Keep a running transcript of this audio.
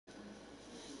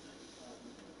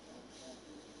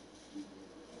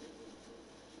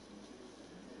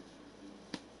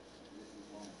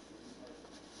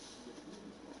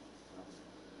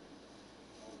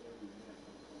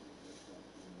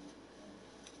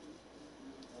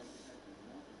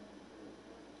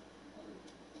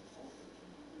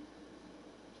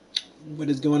What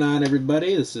is going on,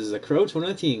 everybody? This is the Crow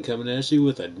 2019 coming at you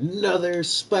with another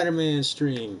Spider-Man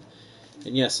stream.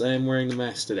 And yes, I am wearing the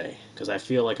mask today, because I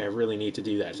feel like I really need to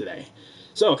do that today.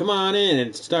 So, come on in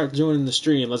and start joining the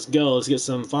stream. Let's go. Let's get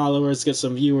some followers, let's get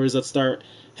some viewers. Let's start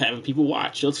having people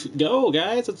watch. Let's go,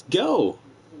 guys. Let's go.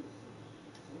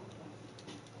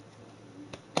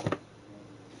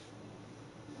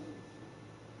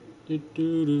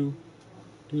 Do-do-do.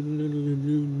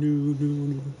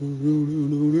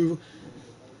 Do-do-do-do-do-do-do-do-do-do-do.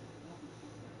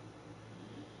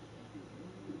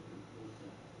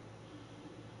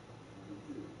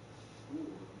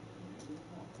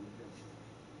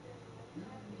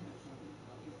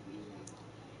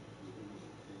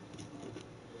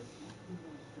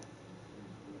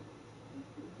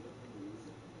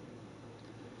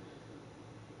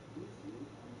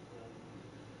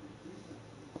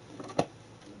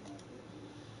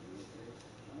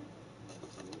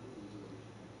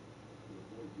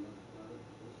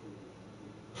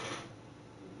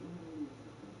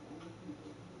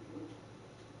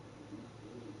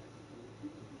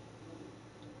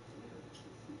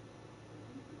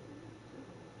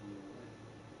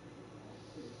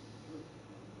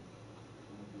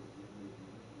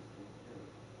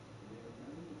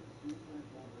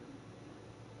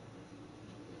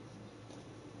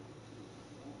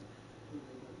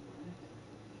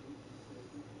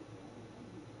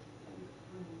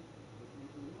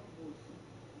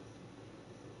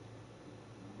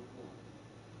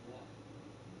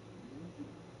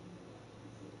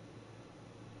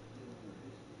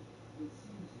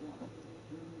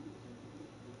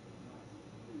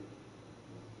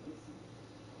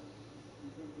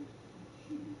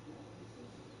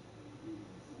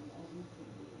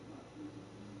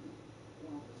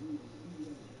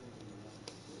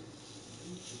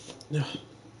 No. Hey,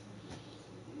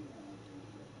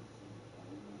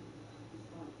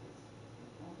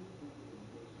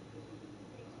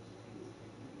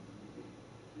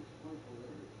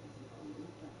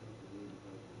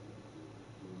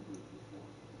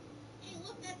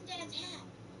 look, that's Dad's hat.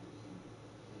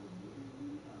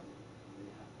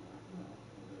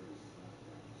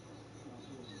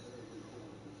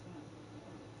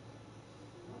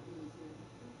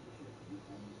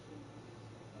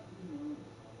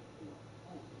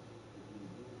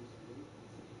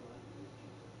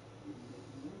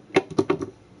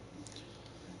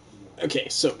 Okay,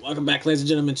 so welcome back, ladies and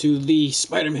gentlemen, to the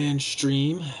Spider-Man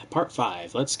stream, part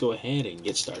 5. Let's go ahead and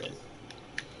get started.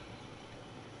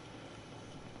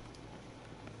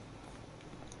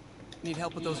 Need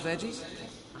help with those veggies?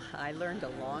 I learned a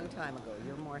long time ago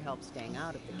you're more help staying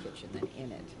out of the kitchen than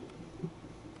in it.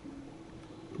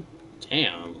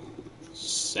 Damn.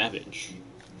 Savage.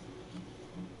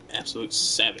 Absolute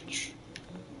savage.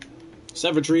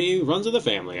 Savagery runs in the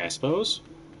family, I suppose.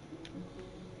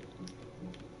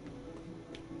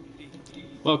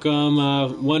 Welcome,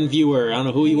 one viewer. I don't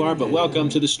know who you are, but welcome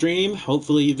to the stream.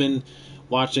 Hopefully you've been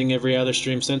watching every other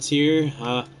stream since here.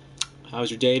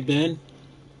 How's your day been?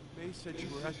 May said you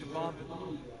were at the bomb.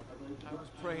 I was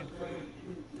praying for you.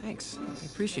 Thanks. I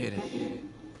appreciate it.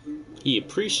 He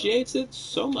appreciates it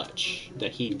so much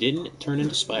that he didn't turn into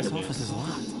This Spider-Man. office is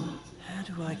locked. How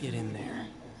do I get in there?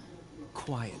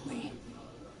 Quietly.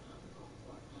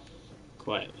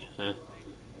 Quietly, huh?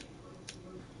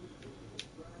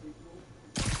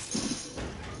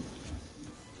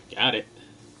 Got it.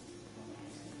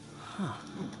 Huh.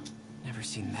 Never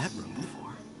seen that room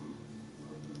before.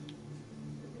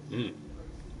 Hmm.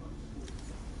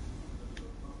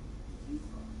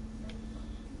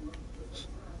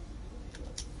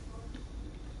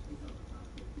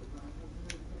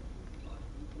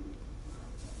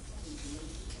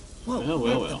 Whoa.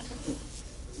 Well.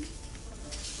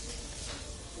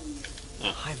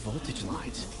 High voltage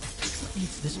lines. What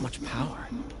needs this much power?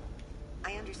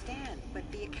 I understand, but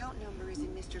the account number is in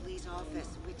Mr. Lee's office,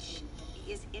 which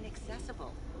is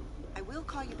inaccessible. I will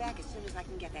call you back as soon as I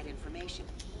can get that information.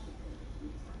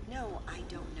 No, I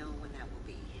don't know when that will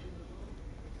be.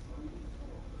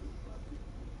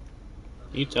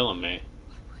 You tell him, May.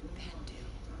 What would Ben do?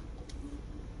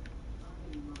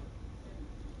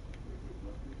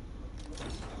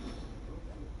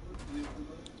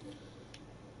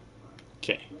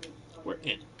 Okay, we're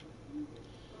in.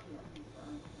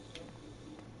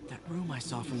 That room I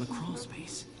saw from the crawl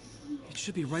space. It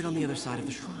should be right on the other side of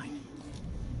the shrine.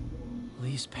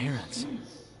 Lee's parents.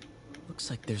 Looks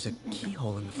like there's a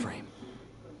keyhole in the frame.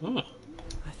 Oh,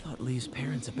 I thought Lee's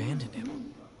parents abandoned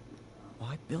him.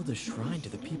 Why build a shrine to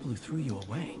the people who threw you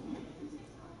away?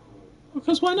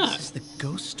 because why not? This is the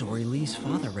ghost story Lee's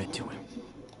father read to him.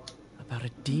 About a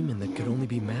demon that could only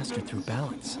be mastered through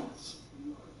balance.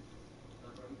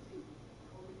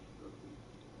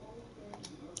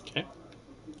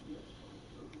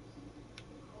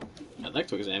 I'd like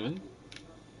to examine.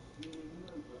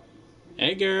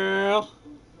 Hey, girl.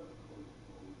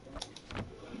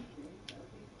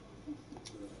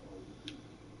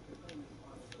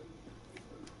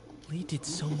 Lee did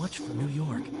so much for New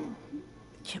York.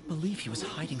 I can't believe he was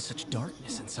hiding such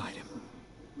darkness inside him.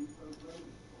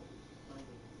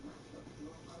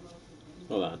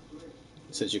 Hold on.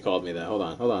 Since you called me that, hold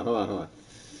on. Hold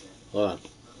on.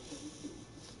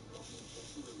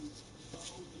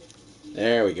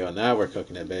 There we go. Now we're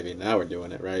cooking it, baby. Now we're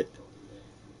doing it right.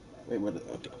 Wait, what?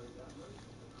 Okay.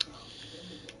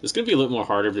 It's gonna be a little more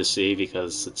harder to see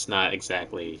because it's not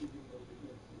exactly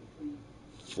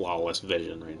flawless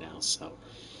vision right now. So,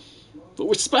 but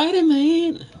we're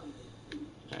Spider-Man.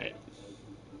 All right.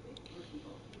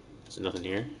 Is there nothing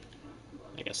here?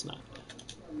 I guess not.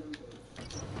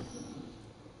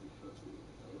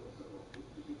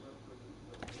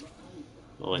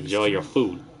 Well, enjoy your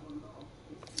food.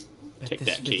 Take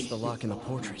this that key. fits the lock in the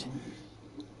portrait.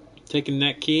 Taking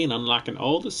that key and unlocking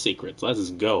all the secrets. Let's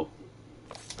go.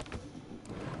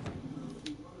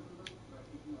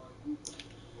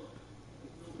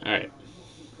 Alright.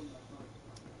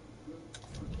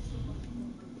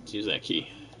 Let's use that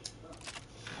key.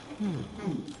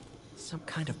 Some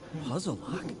kind of puzzle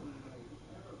lock.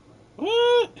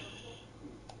 What?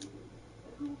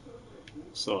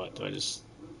 So what? Do I just...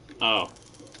 Oh.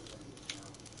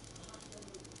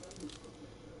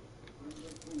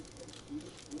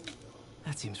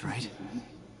 That seems right.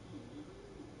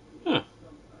 Huh.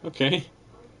 Okay.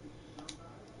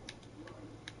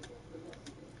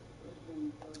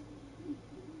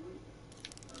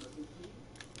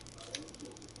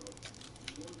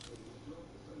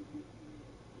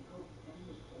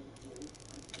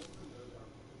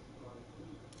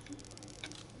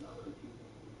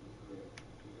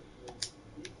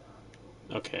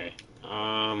 Okay.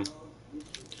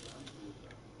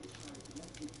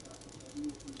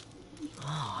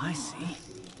 Oh, I see.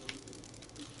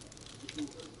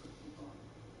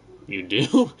 You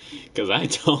do? Because I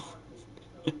don't.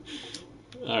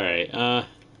 Alright,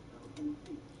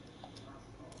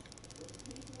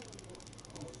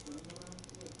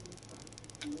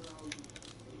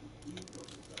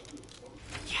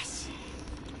 Yes.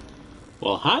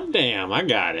 well, hot damn, I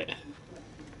got it.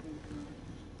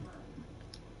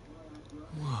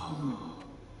 Whoa.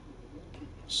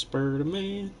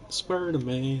 Spider-Man.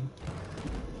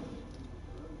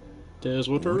 Does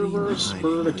what the What are you reverse hiding,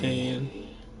 Spider Lee? can.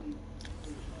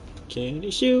 Can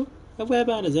he shoot a web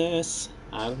on his ass?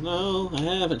 I don't know. I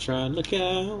haven't tried. Look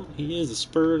out. He is a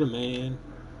Spider-Man.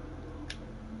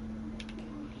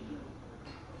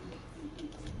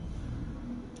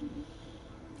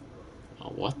 Oh,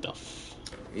 what the f...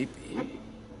 Creepy.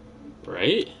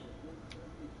 Right?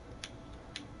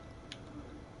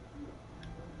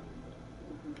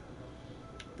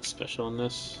 Special in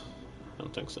this? I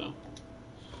don't think so.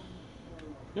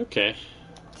 Okay.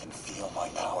 Can feel my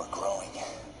power growing,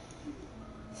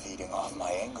 feeding off my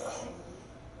anger.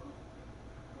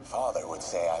 Father would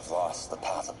say I've lost the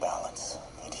path of balance,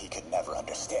 and he could never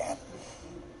understand.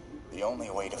 The only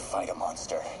way to fight a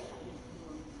monster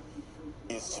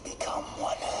is to become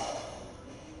one.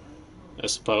 I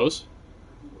suppose.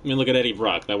 I mean, look at Eddie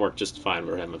Brock. That worked just fine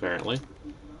for him, apparently.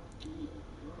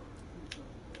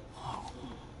 Whoa.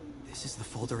 This is the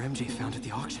folder MJ found at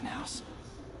the auction house.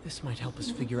 This might help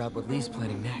us figure out what Lee's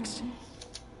planning next.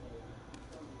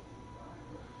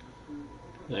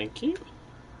 Thank you.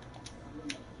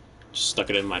 Just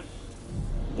stuck it in my...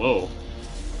 Whoa.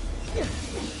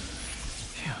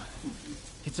 Phew.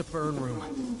 It's a burn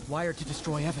room, wired to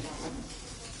destroy evidence.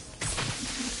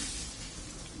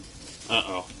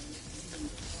 Uh-oh.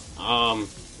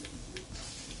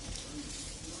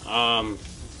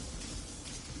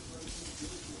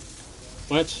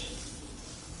 What?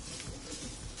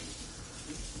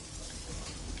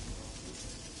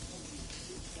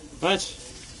 What?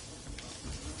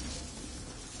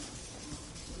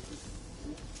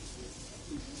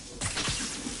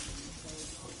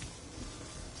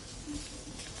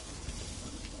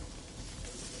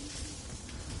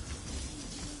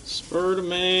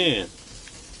 Spider-Man.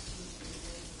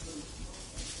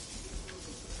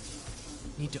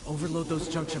 Need to overload those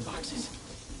junction boxes.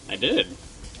 I did.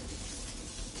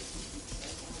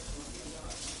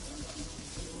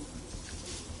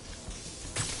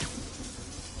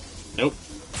 Nope.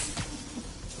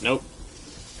 Nope.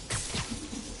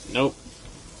 Nope.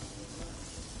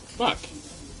 Fuck.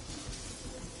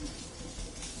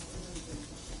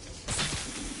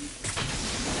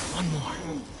 One more.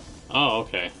 Oh,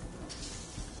 okay.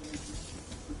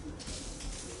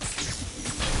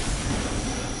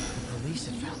 Police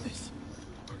had found this.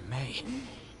 Or May.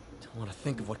 Don't want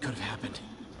happened?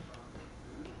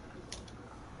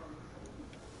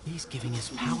 He's giving his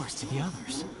powers to the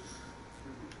others.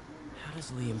 How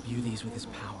does Lee imbue these with his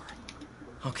power?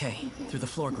 Okay, through the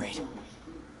floor grate.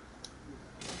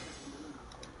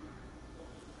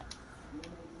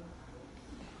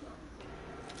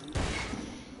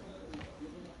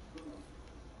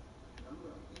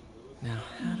 Now,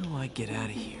 how do I get out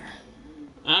of here?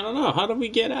 I don't know. How do we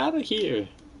get out of here?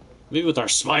 Maybe with our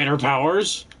spider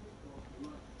powers?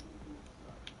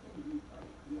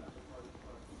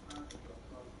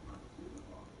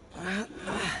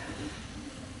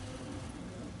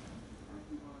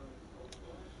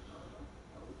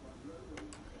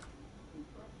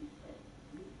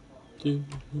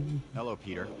 Hello,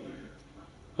 Peter.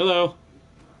 Hello.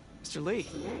 Mr. Lee.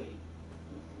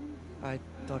 I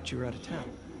thought you were out of town.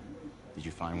 Did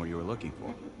you find what you were looking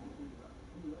for?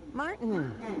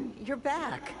 Martin, you're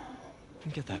back.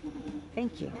 Get that.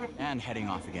 Thank you. And heading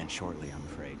off again shortly, I'm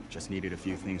afraid. Just needed a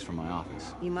few things from my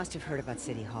office. You must have heard about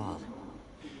City Hall.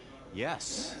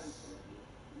 Yes.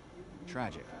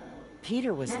 Tragic.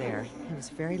 Peter was there. He was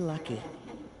very lucky.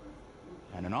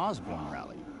 And an Osborne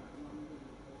rally.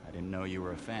 I didn't know you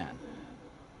were a fan.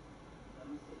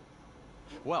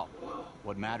 Well,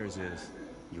 what matters is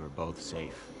you are both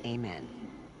safe. Amen.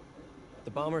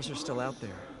 The bombers are still out there.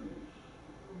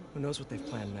 Who knows what they've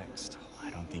planned next? I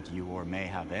don't think you or May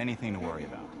have anything to worry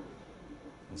about.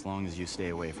 As long as you stay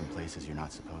away from places you're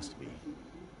not supposed to be.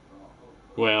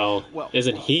 Well,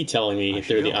 isn't he telling me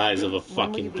through the eyes of a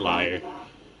fucking liar?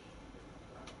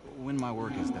 When my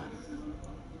work is done.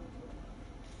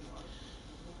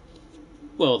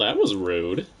 Well, that was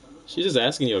rude. She's just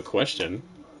asking you a question.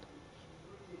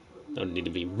 Don't need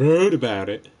to be rude about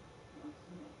it.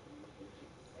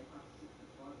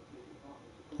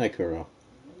 Hi, Kuro.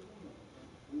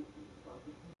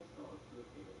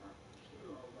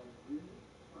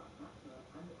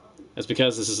 That's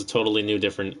because this is a totally new,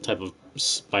 different type of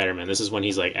Spider-Man. This is when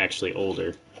he's, like, actually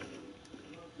older.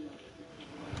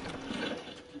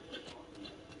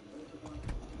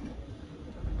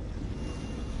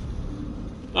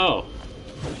 Oh.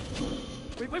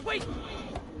 Wait!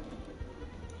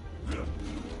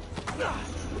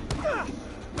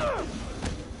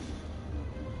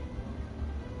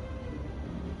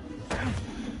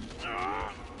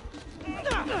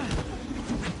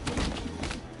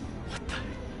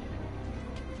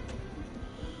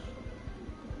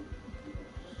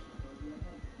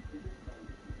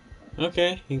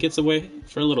 Okay, he gets away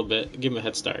for a little bit. Give him a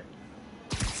head start.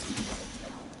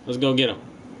 Let's go get him.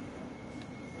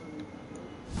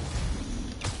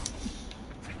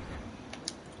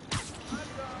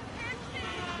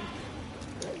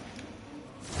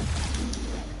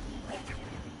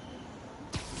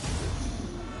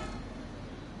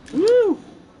 Woo!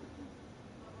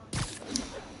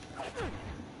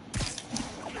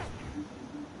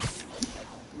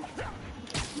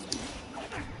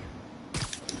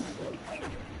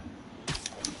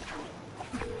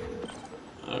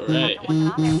 Alright.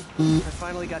 I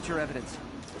finally got your evidence.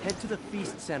 Head to the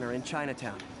Feast Center in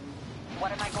Chinatown.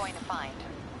 What am I going to find?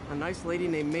 A nice lady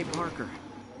named May Parker.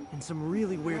 And some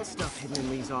really weird stuff hidden in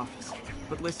Lee's office.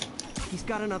 But listen, he's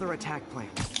got another attack plan.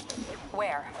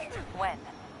 Where? When?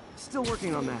 Still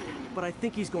working on that, but I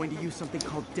think he's going to use something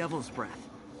called Devil's Breath.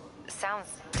 Sounds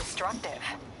destructive.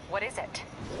 What is it?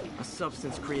 A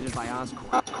substance created by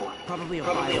Oscorp. Probably a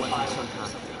bioweapon of some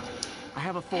kind. I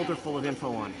have a folder full of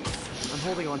info on it. I'm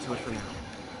holding on to it for now.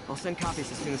 I'll send copies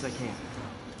as soon as I can.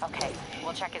 Okay,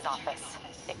 we'll check his office.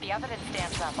 If the evidence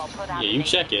stands up, I'll put out... Yeah, you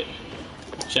check it.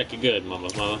 Check it good, mama.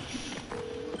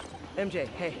 MJ,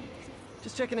 hey.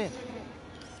 Just checking in.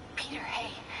 Peter,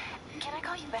 hey. Can I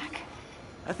call you back?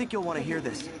 I think you'll want to hear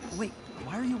this. Wait,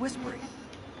 why are you whispering?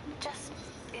 Just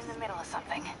in the middle of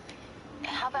something.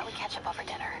 How about we catch up over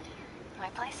dinner? My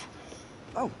place?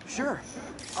 Oh, sure.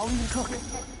 I'll even cook.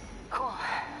 Cool.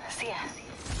 See ya.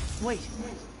 Wait,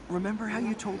 remember how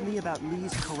you told me about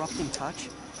Lee's corrupting touch?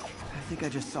 I think I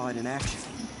just saw it in action.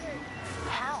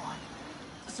 How?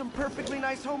 Some perfectly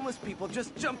nice homeless people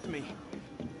just jumped me.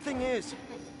 Thing is,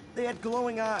 they had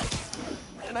glowing eyes.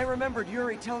 And I remembered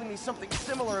Yuri telling me something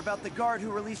similar about the guard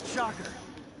who released Shocker.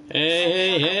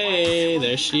 Hey,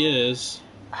 there she is.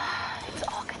 It's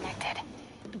all connected.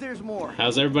 There's more.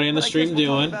 How's everybody in the But I stream guess we'll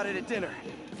talk doing? about it at dinner.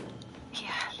 Yeah.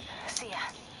 See ya.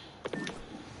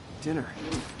 Dinner.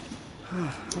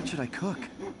 What should I cook?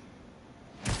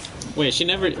 Wait,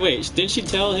 didn't she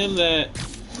tell him that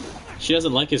she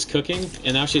doesn't like his cooking,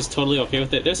 and now she's totally okay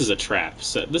with it? This is a trap.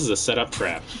 This is a setup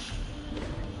trap.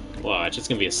 Watch, it's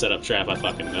gonna be a setup trap, I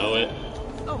fucking know it.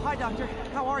 Oh, hi, Doctor.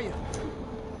 How are you?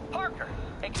 Parker,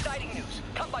 Exciting news.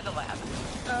 Come by the lab.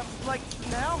 Like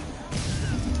now?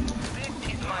 This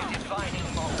is my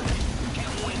defining moment.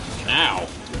 Can't wait to see Ow.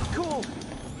 Cool.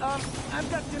 I've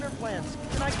got dinner plans.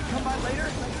 Can I come by later?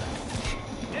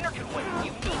 dinner can wait.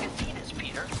 You need to see this,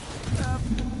 Peter.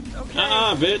 Okay.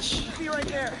 Bitch. Be right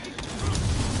there.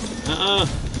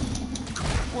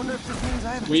 Wonder if this means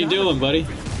I have a What you job. doing, buddy?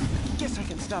 Guess I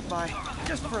can stop by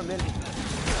just for a minute.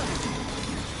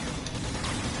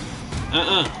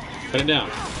 Put it down.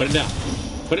 Put it down.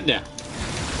 Put it down.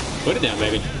 Put it down,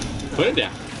 baby. Put it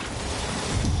down.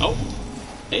 Oh.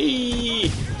 Hey.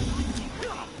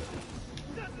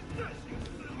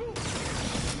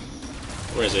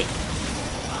 Where is he?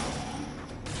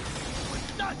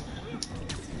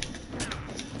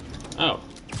 Oh.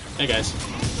 Hey, guys.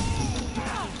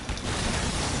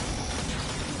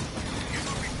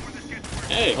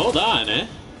 Hey, hold on, eh?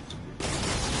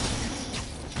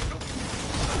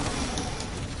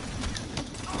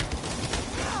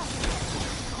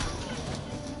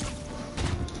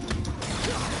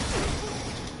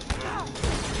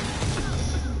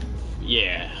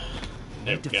 Yeah.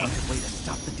 There we To go. find a way to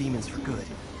stop the demons for good.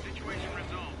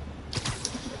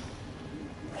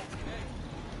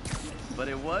 But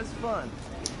it was fun.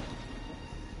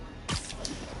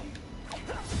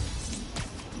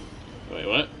 Wait,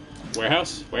 what?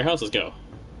 Warehouse? Warehouse, let's go.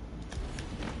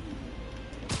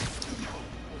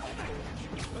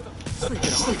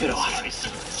 Sleep it off.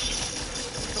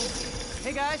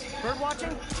 Hey guys, bird watching?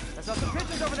 I saw some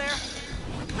pigeons over there.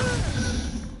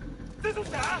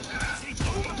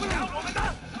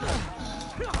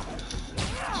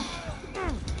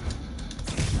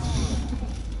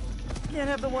 Can't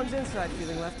have the ones inside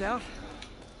feeling left out.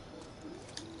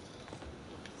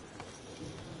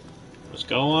 Let's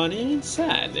go on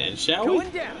inside then, shall we?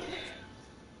 Going down.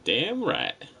 Damn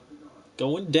right.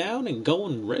 Going down and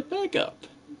going right back up.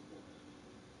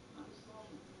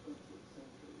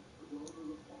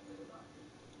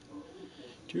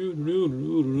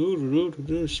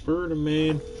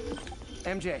 Spider-Man.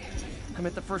 MJ, I'm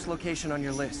at the first location on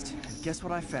your list. And guess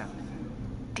what I found?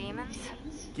 Demons?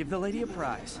 Give the lady a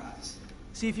prize.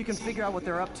 See if you can figure out what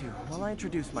they're up to while I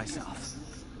introduce myself.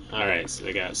 Alright, so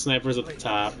we got snipers at the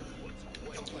top.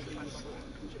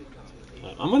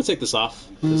 I'm gonna take this off.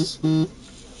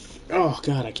 Oh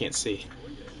god, I can't see.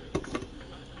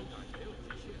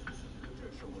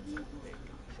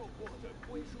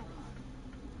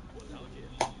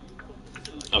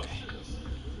 Okay.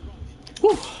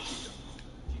 Whew.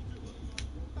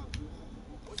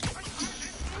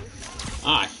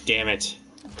 Ah, damn it.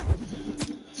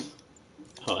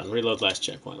 Hold on, reload last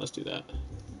checkpoint. Let's do that.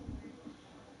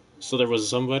 So there was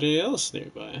somebody else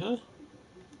nearby, huh?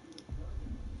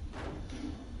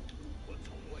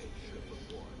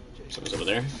 Someone's over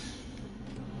there.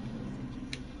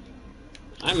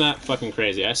 I'm not fucking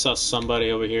crazy. I saw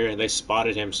somebody over here and they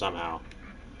spotted him somehow.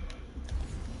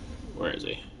 Where is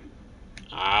he?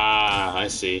 Ah, I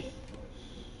see.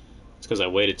 It's because I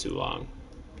waited too long.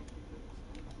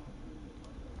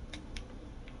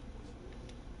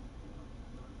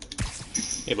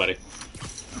 Hey, buddy.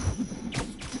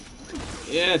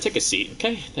 Yeah, take a seat,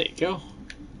 okay? There you go.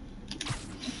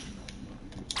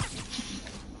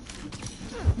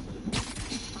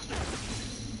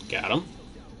 Got him.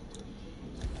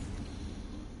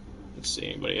 Let's see,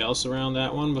 anybody else around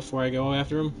that one before I go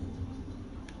after him?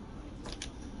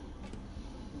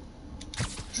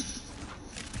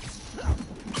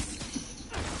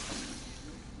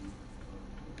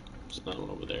 There's another one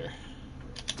over there.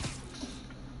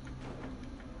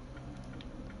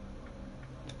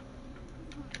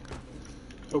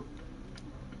 Oh.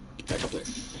 Get back up there.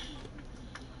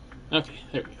 Okay,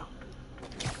 there we go.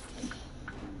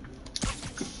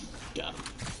 Got him.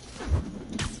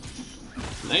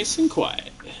 Nice and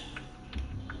quiet.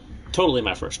 Totally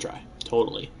my first try.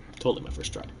 Totally my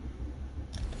first try.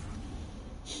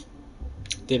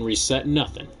 Didn't reset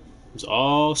nothing. It was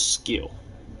all skill.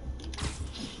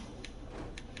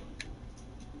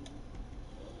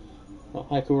 Oh,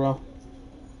 hi, Kuro.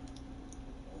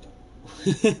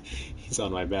 He's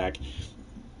on my back.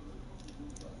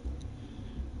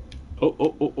 Oh.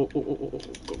 Go.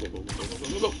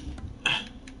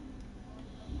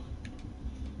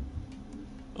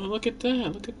 Oh, look at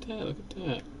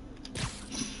that.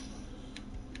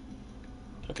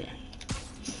 Okay.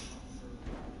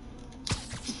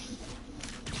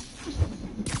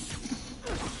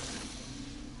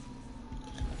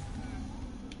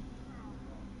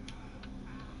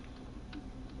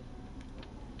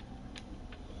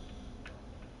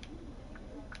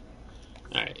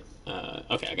 Alright.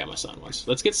 Okay, I got my son once.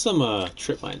 Let's get some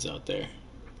trip lines out there.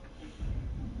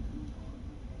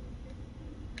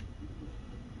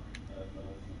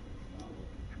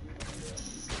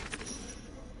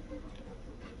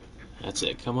 That's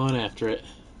it. Come on after it.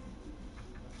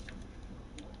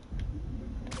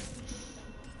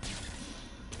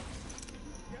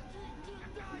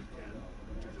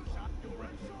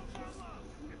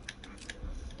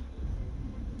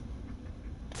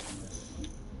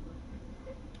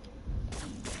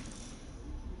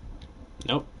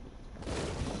 Nope.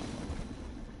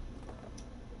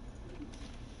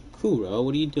 Kuro,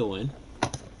 what are you doing?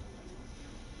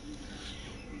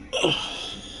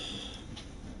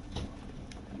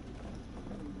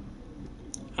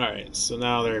 Alright, so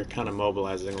now they're kind of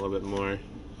mobilizing a little bit more.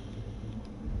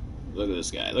 Look at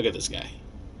this guy. Look at this guy.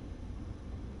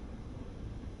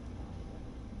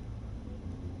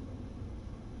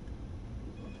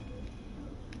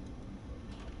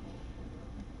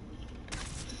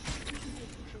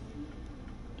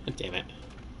 God damn it.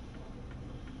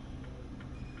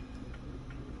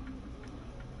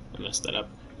 I messed that up.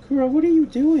 Kuro, what are you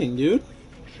doing, dude?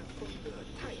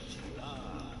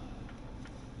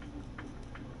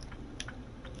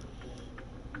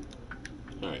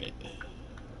 Alright.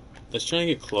 Let's try and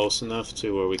get close enough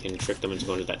to where we can trick them into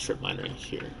going to that trip line right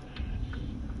here.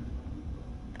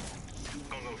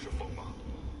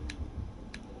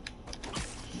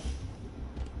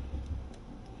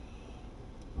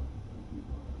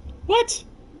 What?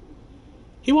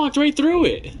 He walked right through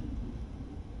it.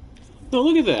 No,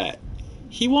 look at that.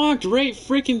 He walked right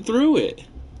freaking through it.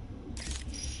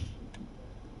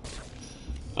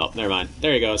 Oh, never mind.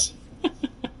 There he goes.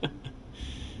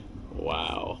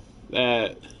 Wow.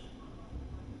 That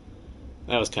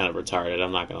was kind of retarded,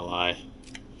 I'm not gonna lie.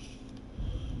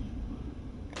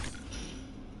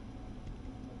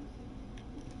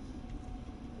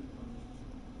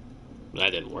 That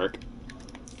didn't work.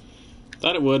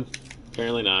 Thought it would.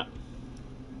 Apparently not.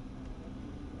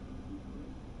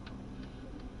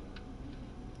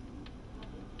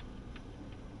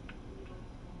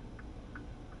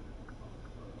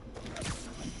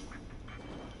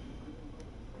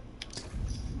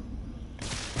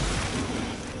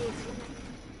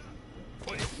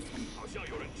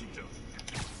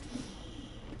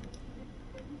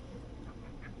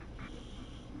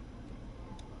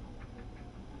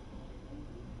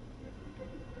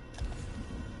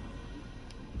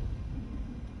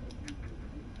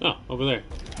 Oh, over there.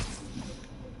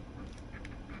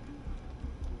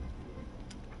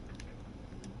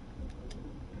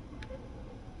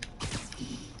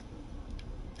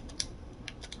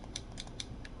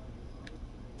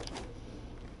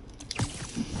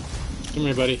 Come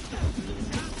here, buddy.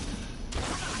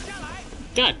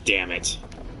 God damn it.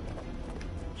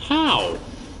 How?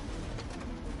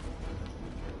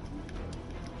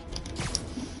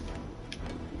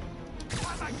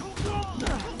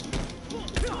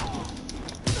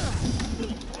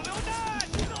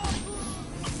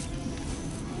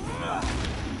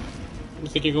 I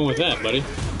think you're going with that, buddy.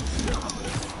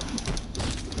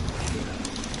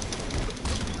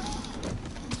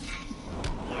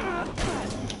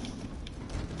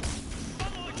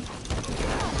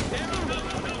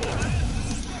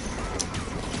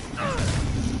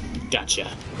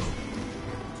 Gotcha.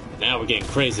 Now we're getting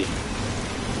crazy. I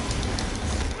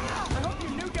hope you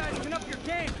new guys can up your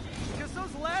game, because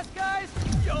those last guys,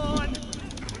 yawn.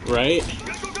 Right?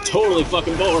 Totally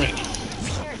fucking boring.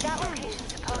 Here, that location's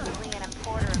supposedly an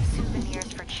importer of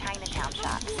souvenirs for Chinatown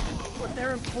shops. What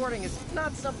they're importing is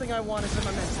not something I want as a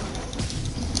memento.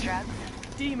 Drugs?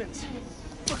 Demons.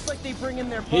 Looks like they bring in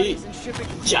their buddies and ship it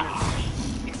to Ja.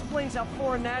 Explains how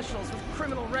foreign nationals with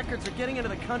criminal records are getting into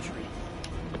the country.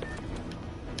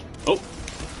 Oh.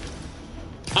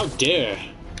 How dare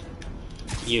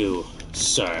you,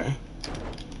 sir?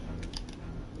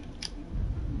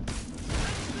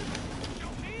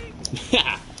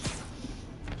 Ha!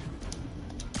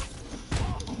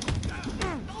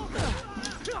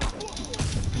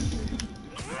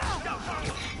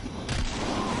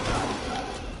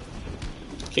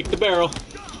 Kick the barrel.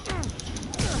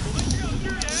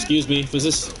 Excuse me,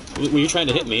 were you trying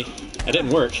to hit me? That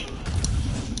didn't work.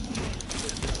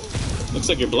 Looks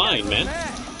like you're blind, man.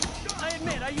 I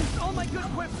admit, I used all my good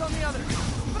quips on the others,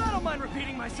 but I don't mind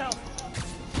repeating myself.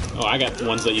 Oh, I got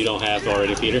ones that you don't have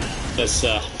already, Peter. Let's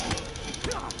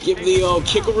give the old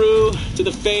kickaroo to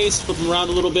the face, flip him around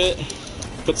a little bit,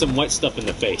 put some white stuff in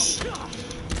the face.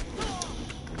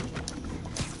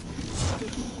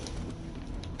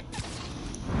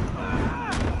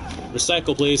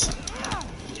 Recycle, please.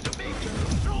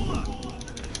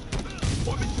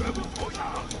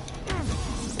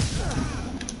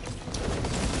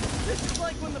 This is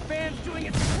like when the band's doing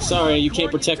it. Sorry, you can't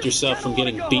protect yourself from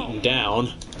getting beaten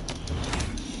down.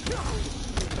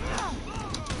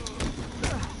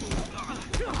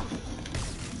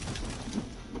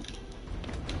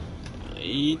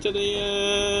 To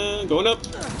the, going up.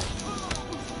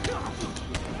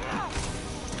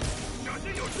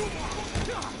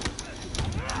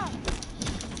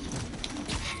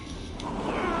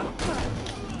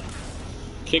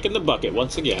 Kicking the bucket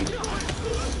once again.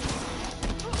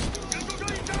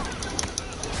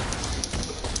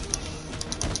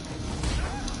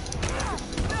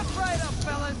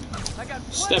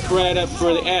 Step right up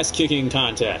for the ass-kicking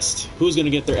contest. Who's gonna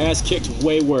get their ass kicked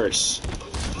way worse?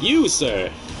 You,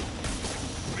 sir.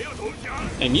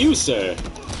 And you, sir.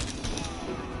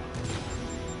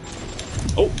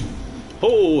 Oh.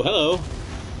 Oh, hello.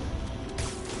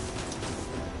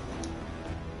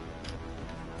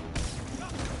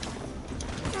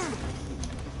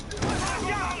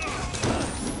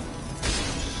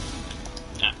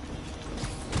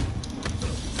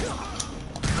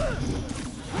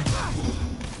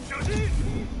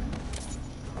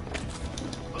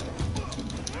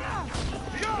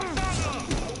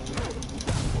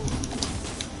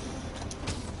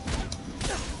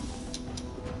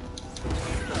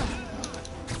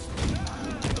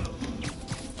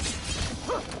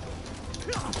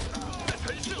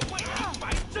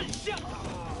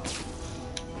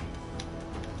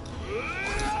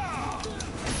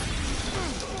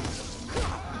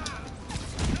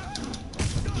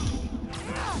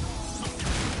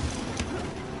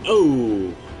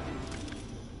 Oh.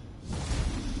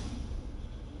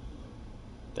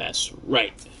 That's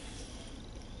right.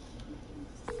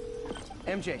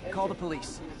 MJ, call the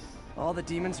police. All the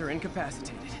demons are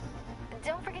incapacitated.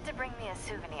 Don't forget to bring me a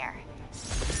souvenir.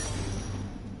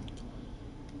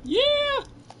 Yeah.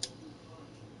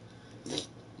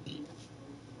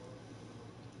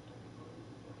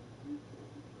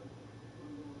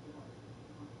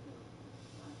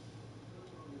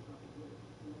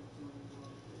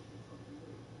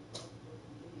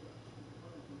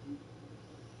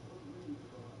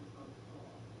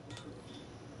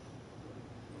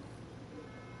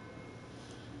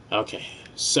 Okay,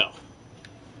 so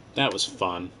that was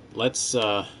fun. Let's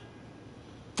head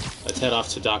off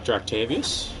to Dr.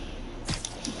 Octavius.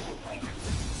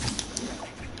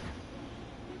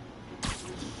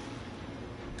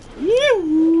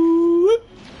 Woo!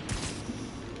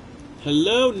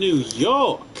 Hello, New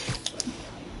York.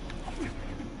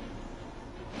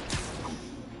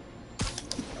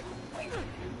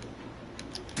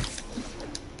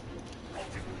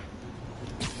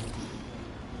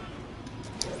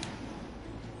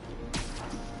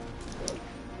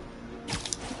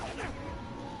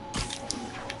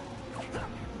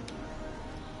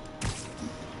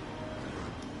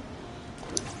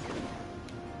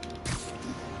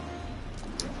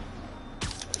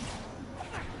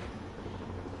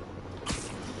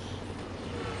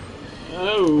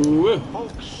 Oh.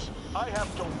 Folks, I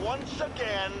have to once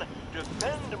again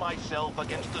defend myself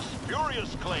against the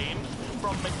spurious claims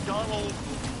from McDonald's.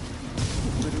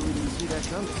 Literally didn't see that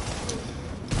coming.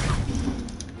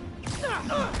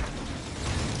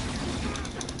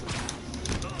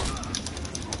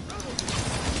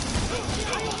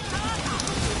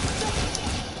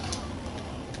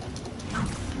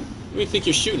 What do you think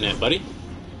you're shooting at, buddy?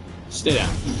 Stay down.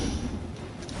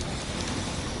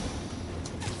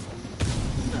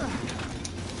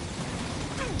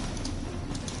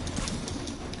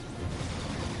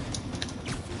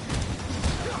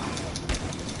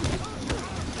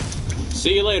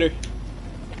 See you later.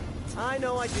 I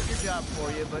know I did your job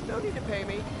for you, but no need to pay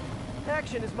me.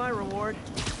 Action is my reward.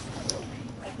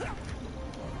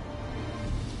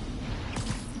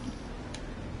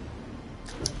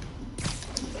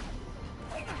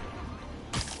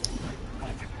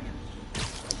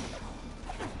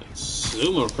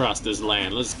 Zoom across this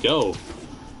land. Let's go.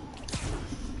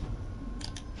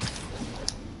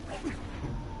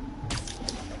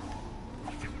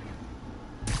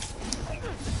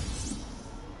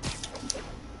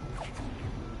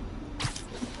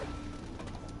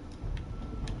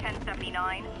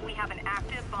 We have an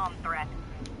active bomb threat.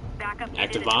 Backup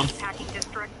active bomb? Attacking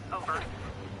district, over.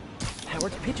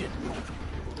 Howard's pigeon.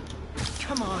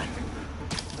 Come on.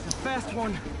 A fast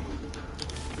one.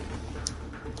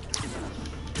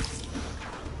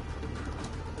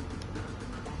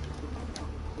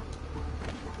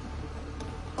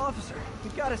 Officer, we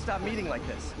gotta stop meeting like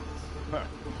this. Huh,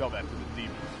 tell that to the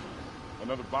demons.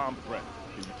 Another bomb threat.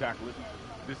 Can you tackle it?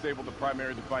 Disable the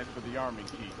primary device for the arming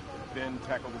key. Then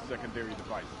tackle the secondary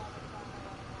device.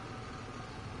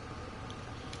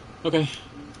 Okay.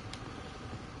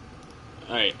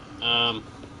 Alright, I'd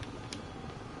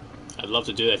love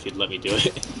to do that if you'd let me do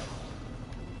it.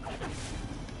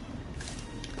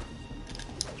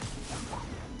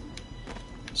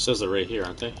 Says they're right here,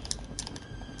 aren't they?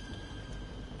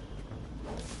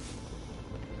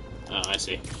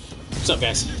 see. What's up,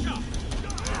 guys?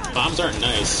 Bombs aren't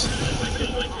nice.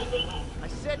 I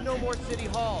said no more city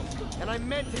halls, and I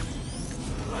meant it.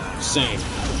 Same.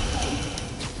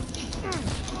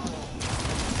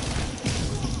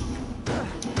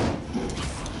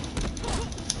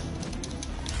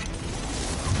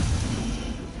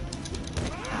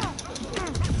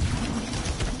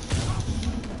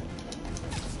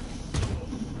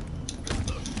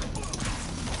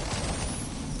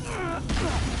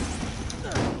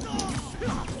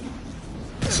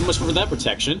 So much for that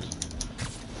protection.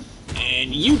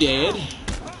 And you dead.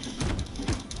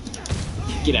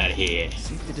 Get out of here.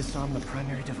 Safe to disarm the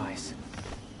primary device.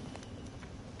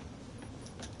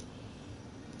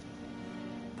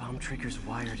 Bomb triggers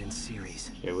wired in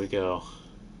series. Here we go.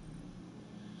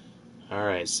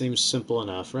 Alright, seems simple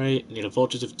enough, right? Need a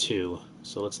voltage of 2.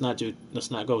 So let's not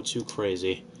go too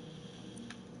crazy.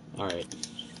 Alright.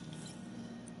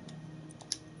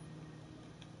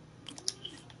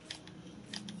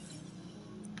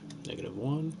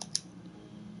 -1.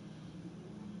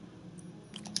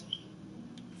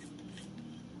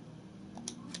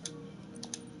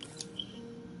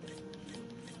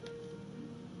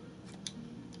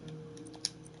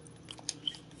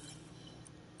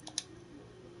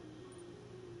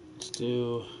 Let's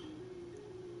do...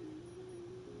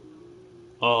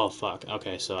 Oh, fuck.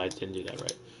 Okay, so I didn't do that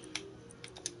right.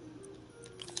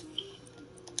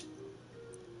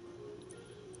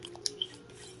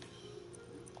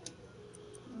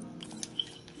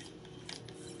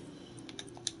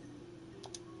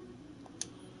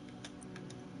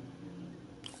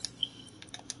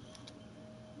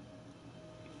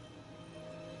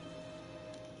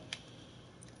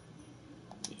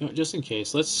 You know, just in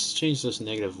case, let's change this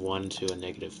 -1 to a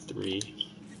 -3.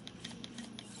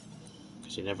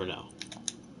 Because you never know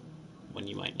when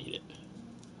you might need it.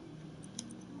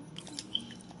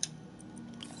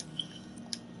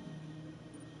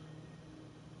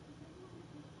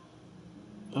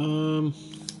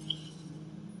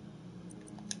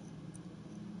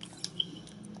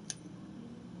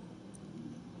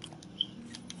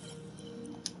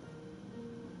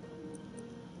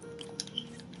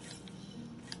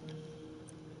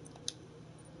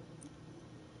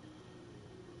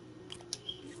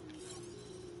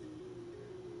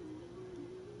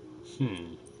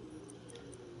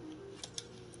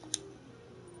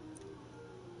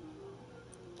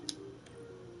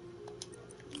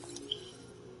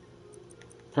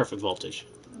 Perfect voltage.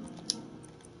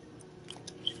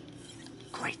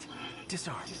 Great.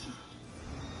 Disarm.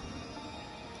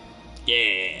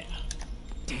 Yeah.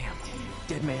 Damn.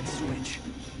 Dead man's switch.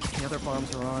 The other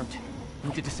bombs are armed.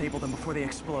 Need to disable them before they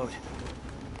explode.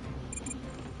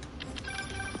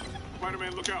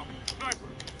 Spider-Man, look out! Sniper!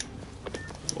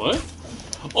 What?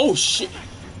 Oh shit!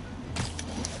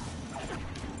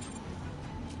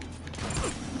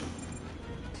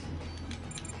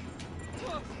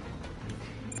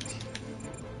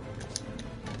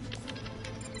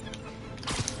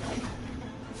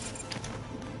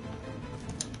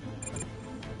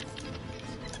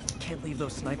 Can't leave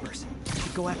those snipers.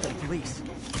 Should go after the police.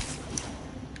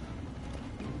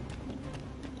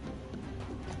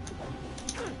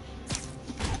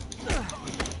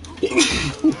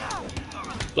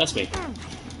 Bless me.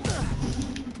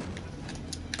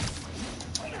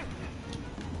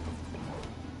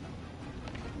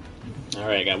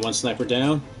 Alright, got one sniper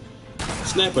down.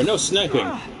 Sniper, no sniping!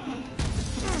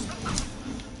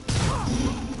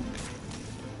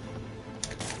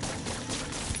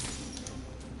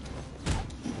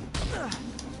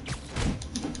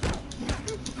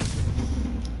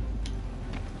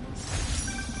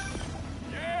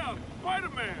 Yeah,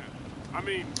 Spider-Man! I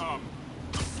mean,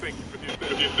 thank you for the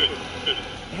assist.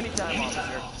 Anytime,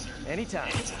 officer.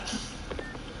 Anytime.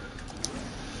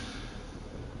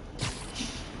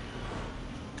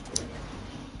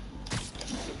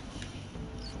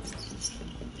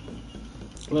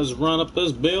 Let's run up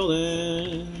this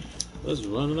building. Let's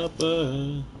run it up.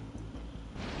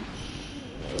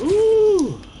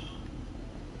 Ooh.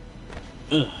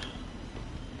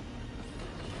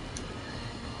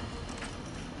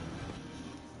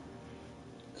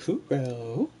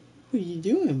 Kuro, what are you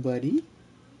doing, buddy?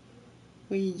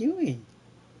 What are you doing?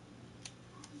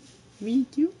 What are you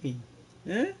doing?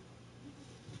 Huh?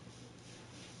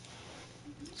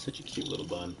 Such a cute little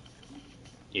bun.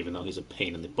 Even though he's a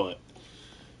pain in the butt.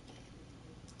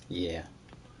 Yeah.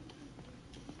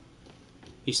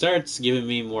 He starts giving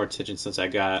me more attention since I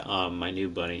got my new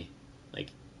bunny.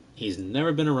 Like, he's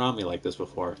never been around me like this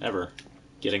before, ever.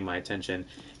 Getting my attention.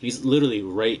 He's literally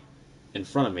right in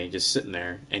front of me, just sitting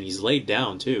there, and he's laid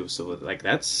down too. So like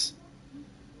that's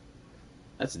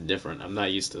That's different. I'm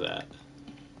not used to that.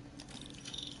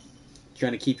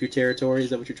 Trying to keep your territory? Is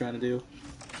that what you're trying to do?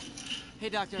 Hey,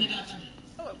 Doctor.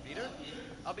 Hello, Peter.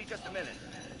 I'll be just a minute.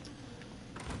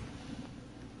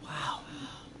 Wow.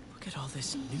 Look at all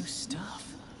this new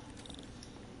stuff.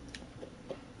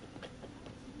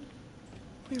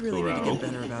 We really need to get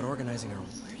better about organizing our...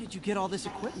 Where did you get all this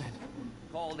equipment?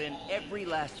 Called in every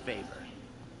last favor.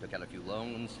 Took out a few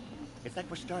loans. It's like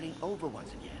we're starting over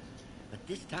once again. But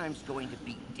this time's going to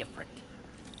be different.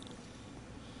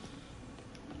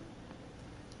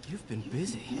 You've been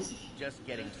busy. Just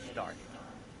getting started.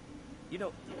 You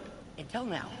know, until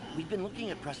now, we've been looking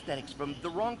at prosthetics from the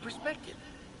wrong perspective.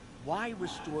 Why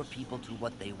restore people to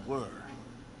what they were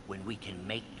when we can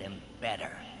make them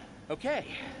better? Okay,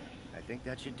 I think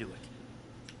that should do it.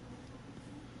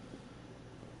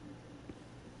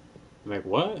 Like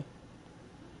what?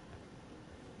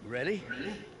 Ready?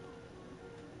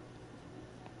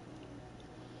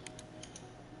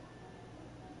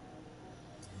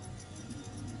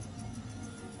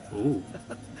 Ooh.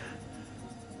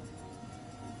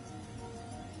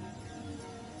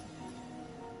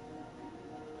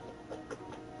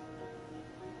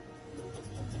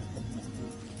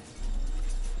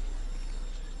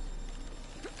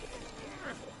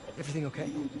 Everything okay?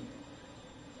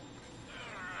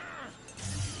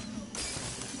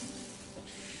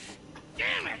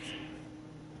 Damn it!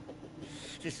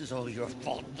 This is all your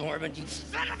fault, Norman, you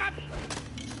son of a...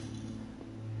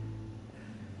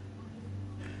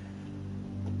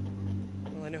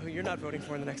 Well, I know who you're not voting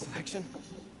for in the next election.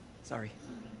 Sorry.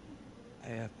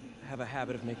 I have a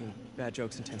habit of making bad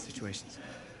jokes in tense situations.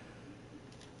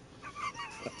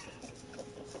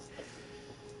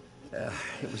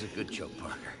 It was a good joke,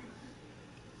 Parker.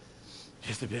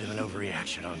 Just a bit of an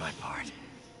overreaction on my part.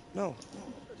 No,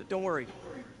 don't worry.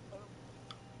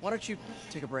 Why don't you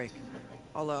take a break?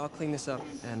 I'll clean this up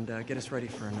and get us ready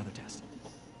for another test.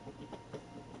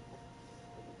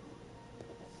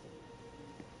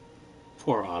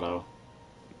 Poor Otto.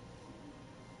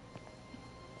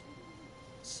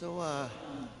 So,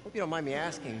 hope you don't mind me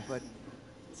asking, but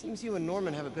it seems you and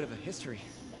Norman have a bit of a history.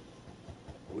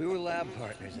 We were lab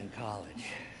partners in college.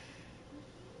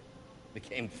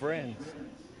 Became friends.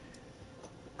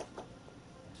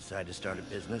 Decided to start a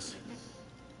business.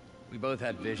 We both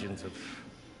had visions of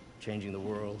changing the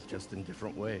world, just in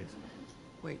different ways.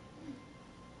 Wait,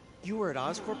 you were at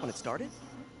Oscorp when it started?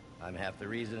 I'm half the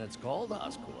reason it's called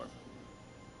Oscorp.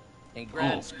 In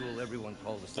grad school, everyone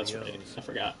called us That's CEOs. right. I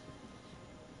forgot.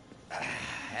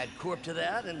 Add Corp to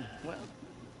that, and, well,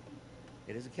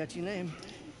 it is a catchy name.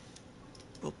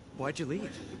 Well, why'd you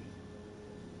leave?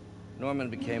 Norman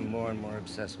became more and more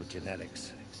obsessed with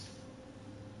genetics.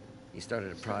 He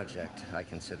started a project I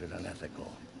considered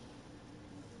unethical.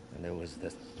 And there was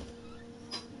this...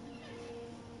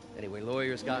 Anyway,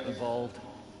 lawyers got involved.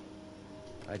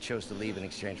 I chose to leave in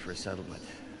exchange for a settlement.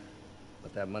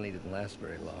 But that money didn't last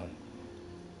very long.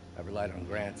 I've relied on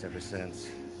grants ever since.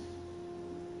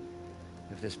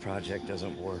 If this project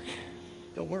doesn't work...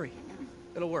 Don't worry.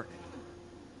 It'll work.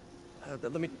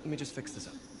 Let me just fix this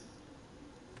up.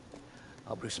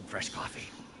 I'll brew some fresh coffee.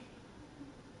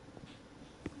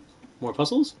 More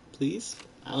puzzles, please.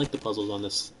 I like the puzzles on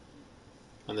this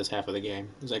half of the game.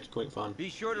 It's actually quite fun. Be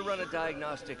sure to run a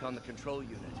diagnostic on the control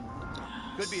unit.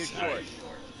 Could be a short.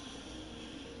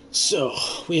 So,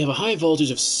 we have a high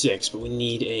voltage of 6, but we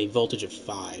need a voltage of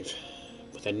 5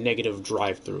 with a negative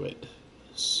drive through it.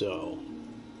 So,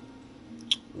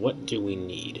 what do we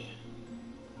need?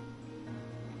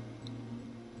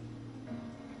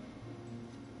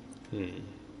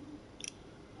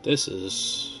 This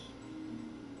is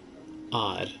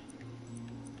odd.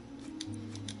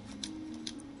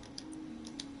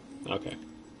 Okay.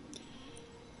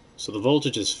 So the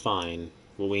voltage is fine.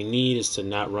 What we need is to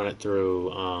not run it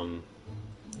through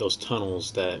those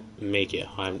tunnels that make it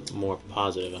more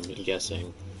positive, I'm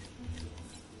guessing.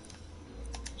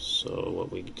 So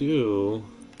what we do,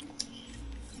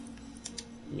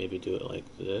 maybe do it like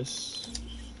this.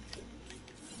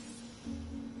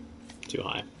 Too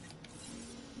high.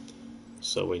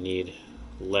 So we need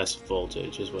less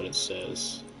voltage is what it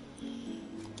says.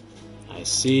 I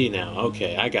see now.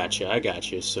 Okay, I got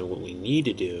you. So what we need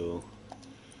to do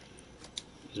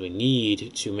is we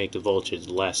need to make the voltage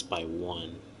less by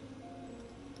 1.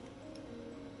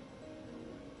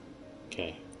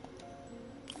 Okay.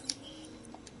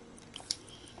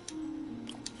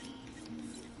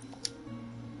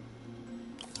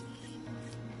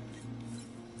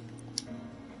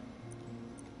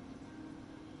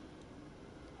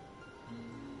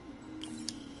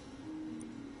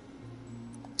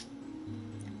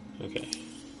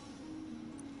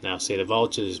 Now, see, the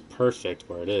voltage is perfect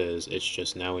where it is. It's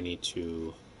just now we need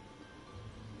to...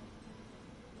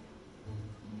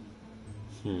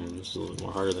 this is a little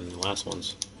more harder than the last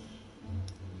ones.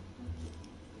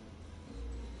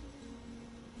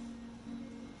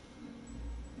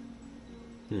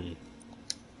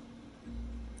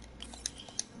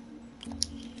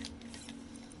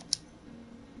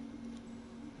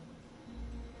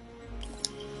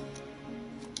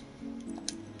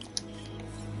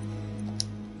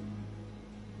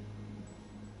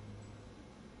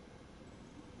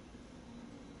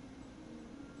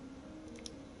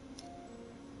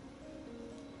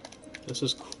 This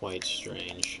is quite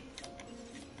strange.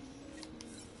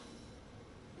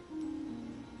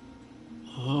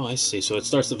 Oh, I see. So it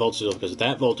starts the voltage over because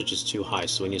that voltage is too high,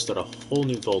 so we need to start a whole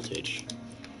new voltage.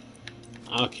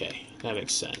 Okay, that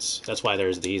makes sense. That's why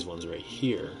there's these ones right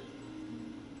here.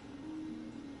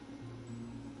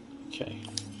 Okay.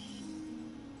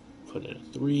 Put in a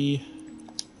 3,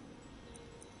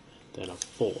 then a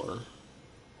 4,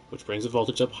 which brings the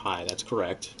voltage up high, that's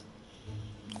correct.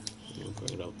 We'll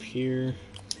bring it up here.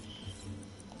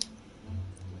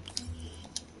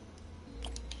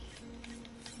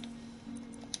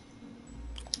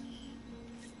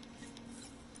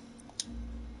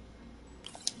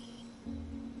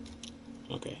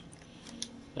 Okay,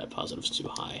 that positive's too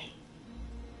high.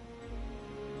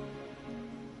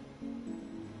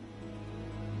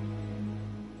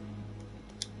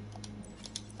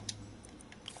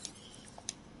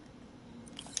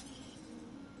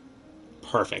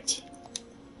 Perfect.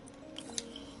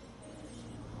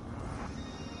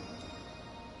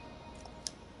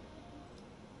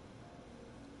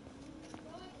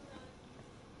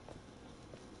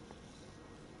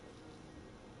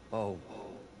 Oh,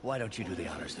 why don't you do the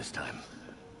honors this time?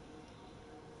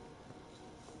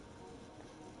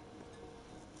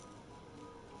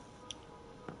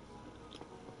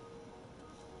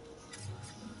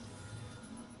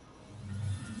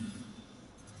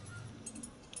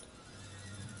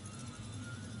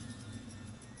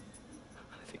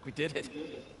 I think we did it.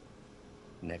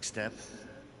 Next step,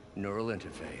 neural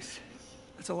interface.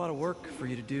 That's a lot of work for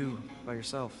you to do by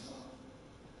yourself.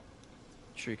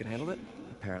 Sure you can handle it?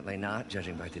 Apparently not,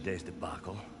 judging by today's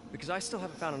debacle. Because I still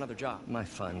haven't found another job. My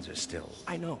funds are still...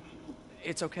 I know.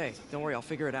 It's okay. Don't worry, I'll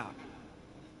figure it out.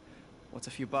 What's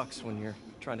a few bucks when you're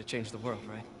trying to change the world,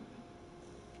 right?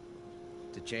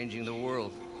 To changing the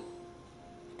world.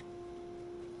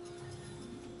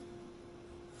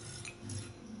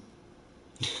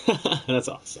 That's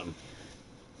awesome.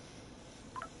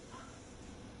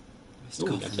 Missed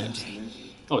call from MJ.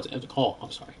 Oh, it's a call.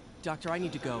 I'm sorry. Doctor, I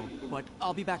need to go, but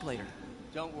I'll be back later.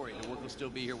 Don't worry, the work will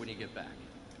still be here when you get back.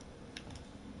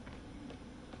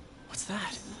 What's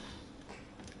that?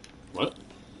 What?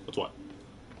 What's what?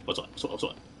 What's what? What's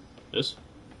what? This?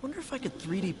 Wonder if I could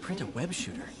 3D print a web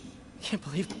shooter. Can't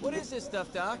believe... What is this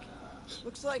stuff, Doc?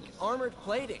 Looks like armored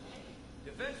plating.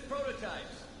 Defense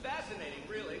prototypes. Fascinating,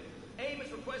 really. AIM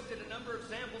has requested a number of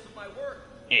samples of my work.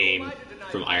 AIM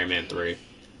from Iron Man 3.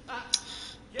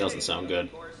 Doesn't sound good.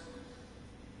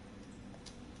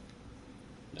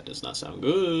 That does not sound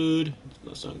good. Does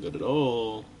not sound good at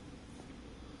all.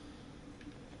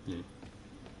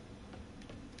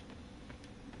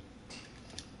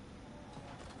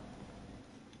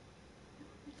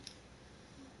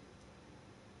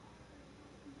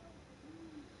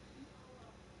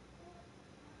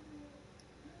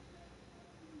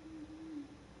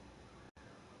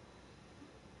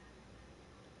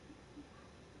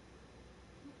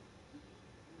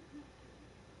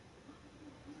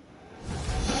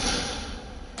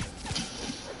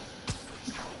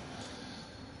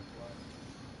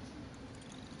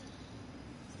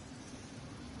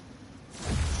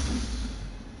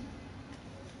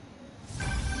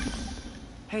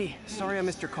 Hey, sorry I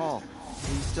missed your call.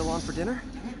 Are you still on for dinner?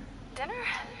 Dinner?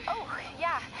 Oh,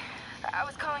 yeah. I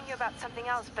was calling you about something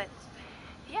else, but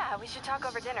yeah, we should talk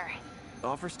over dinner.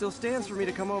 Offer still stands for me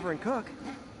to come over and cook.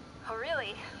 Oh,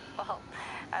 really? Well,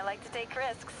 I like to take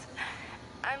risks.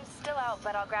 I'm still out,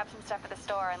 but I'll grab some stuff at the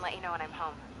store and let you know when I'm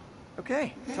home.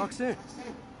 Okay, talk soon.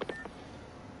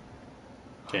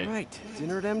 Okay. All right,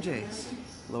 dinner at MJ's.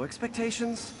 Low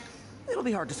expectations. It'll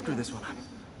be hard to screw this one up.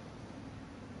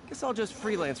 Guess I'll just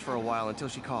freelance for a while until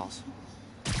she calls.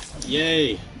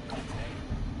 Yay!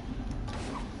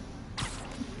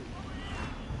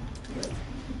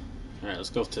 Alright, let's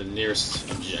go to the nearest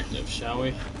objective, shall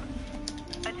we?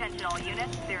 Attention all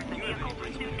units, there's a vehicle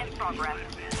pursuit in progress.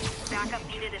 Backup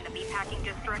needed in the meatpacking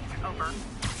district, over.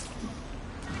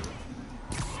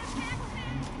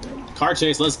 Car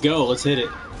chase, let's go, let's hit it.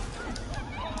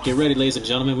 Get ready, ladies and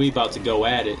gentlemen, we about to go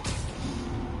at it.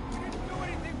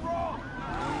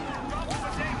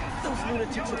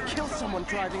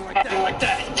 driving like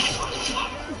that.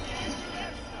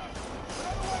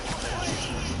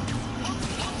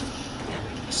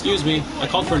 Excuse me, I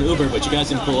called for an Uber, but you guys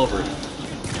didn't pull over.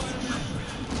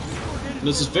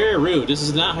 This is very rude. This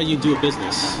is not how you do a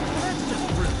business.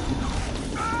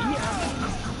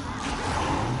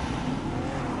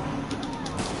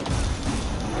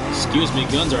 Excuse me,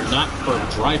 guns are not for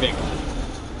driving.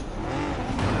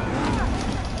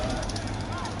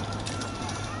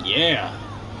 Yeah,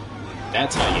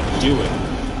 that's how you do it.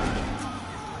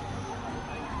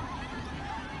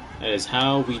 That is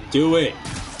how we do it.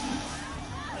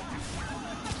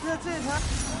 That's it, huh?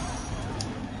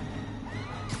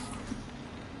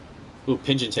 Ooh,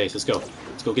 pigeon taste. Let's go.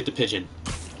 Let's go get the pigeon.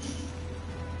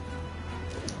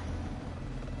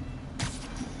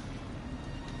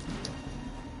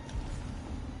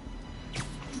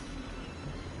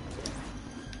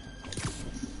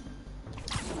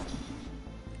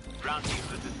 Ground team,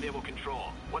 this is Stable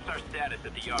Control. What's our status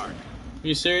at the yard? Are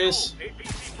you serious?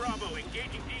 APC Bravo,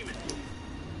 engaging demons.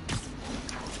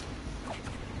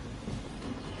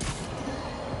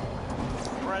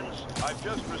 Friends, I've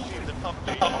just received an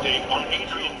update on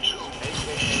Adrian 2,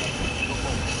 aka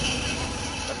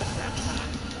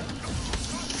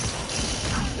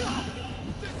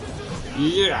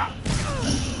Yeah.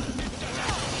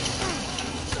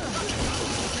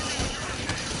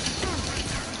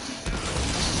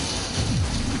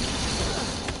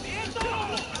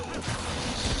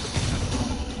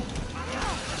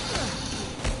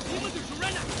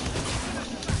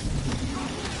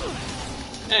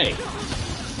 Hey.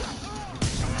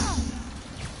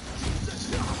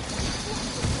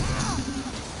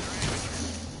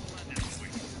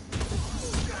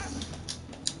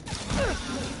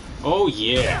 Oh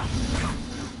yeah.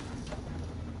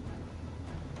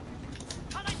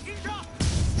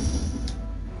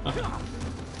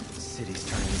 The city's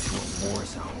turning into a war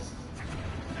zone.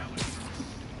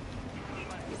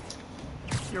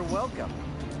 You're welcome.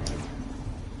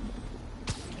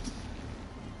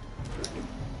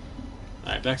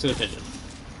 Alright, back to the pigeon.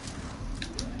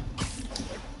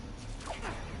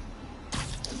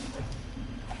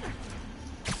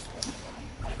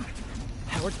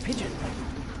 Howard's pigeon.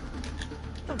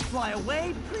 Don't fly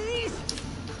away, please!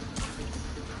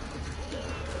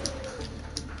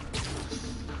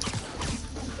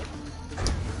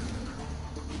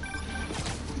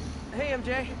 Hey,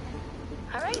 MJ.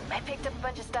 Alright, I picked up a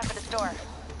bunch of stuff at the store.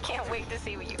 Can't wait to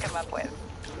see what you come up with.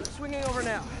 Swinging over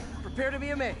now. Prepare to be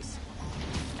amazed.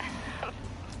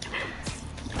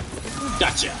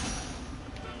 Gotcha.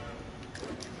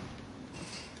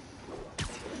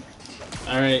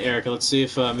 Alright, Erica, let's see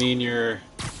if me and your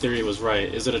theory was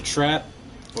right. Is it a trap,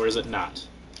 or is it not?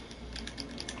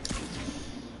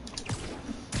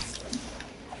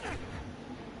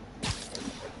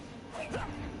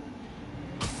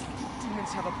 Demons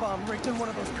have a bomb rigged in one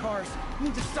of those cars.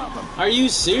 Need to stop them. Are you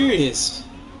serious?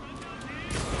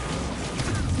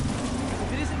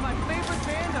 If it isn't my favorite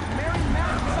band of merry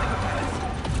mad psychopaths.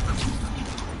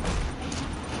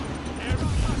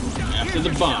 After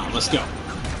the bomb, let's go.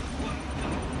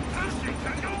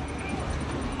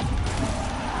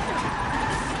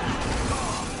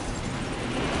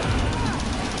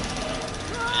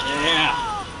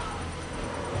 Yeah.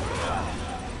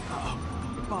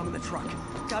 Bomb in the truck.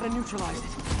 Gotta neutralize it.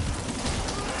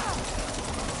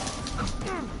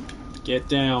 Get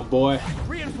down, boy.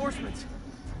 Reinforcements.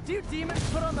 Do you demons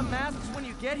put on the masks when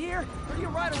you get here? Or do you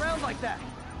ride around like that?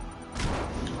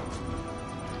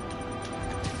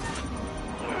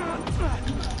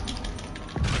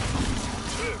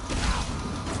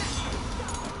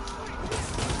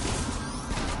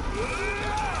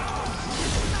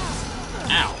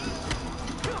 Ow.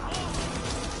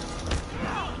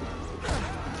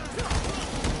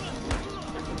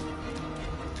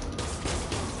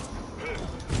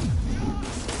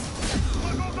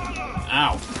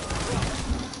 Ow.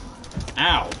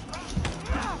 Ow.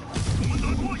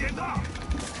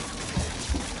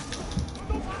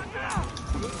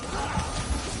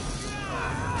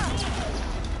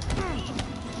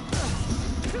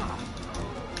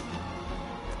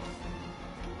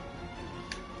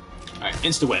 Alright,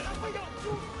 insta-whip.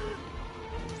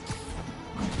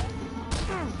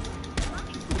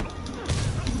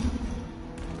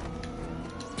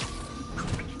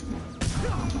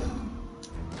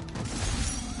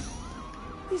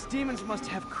 These demons must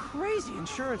have crazy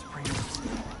insurance premiums.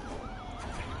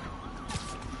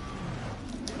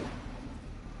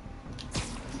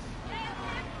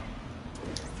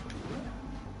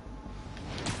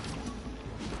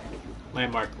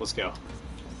 Landmark, let's go.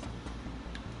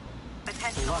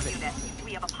 Attention all units.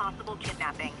 We have a possible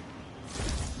kidnapping.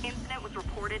 Incident was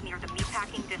reported near the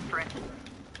meatpacking district.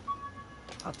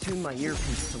 I'll tune my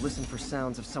earpiece to listen for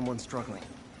sounds of someone struggling.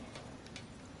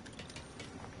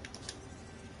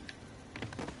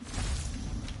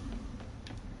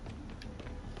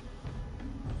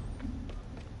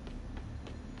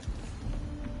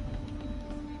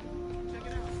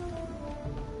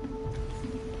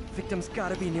 Victim's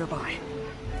gotta be nearby.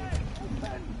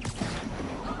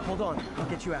 Hold on, I'll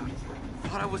get you out.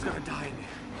 Thought I was gonna die in there.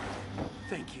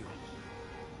 Thank you.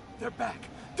 They're back.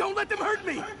 Don't let them hurt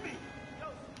me!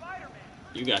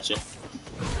 You gotcha.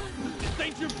 This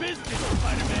ain't your business,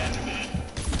 Spider-Man!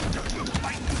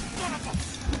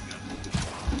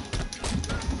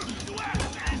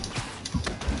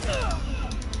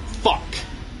 Fuck!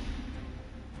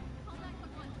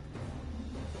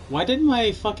 Why didn't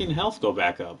my fucking health go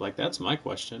back up? Like, that's my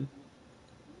question.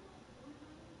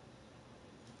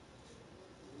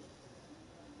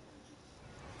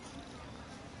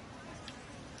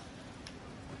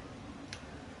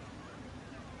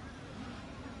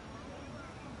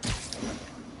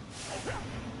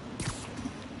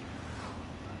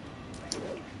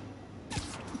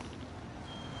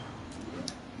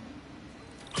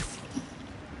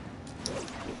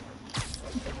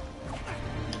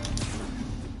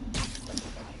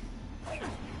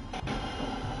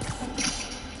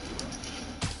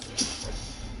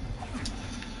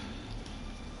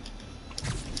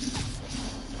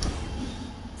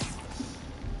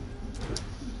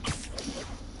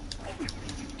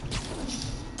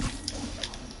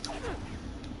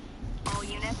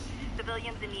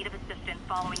 Civilians in need of assistance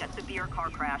following a severe car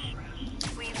crash.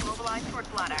 Please mobilize towards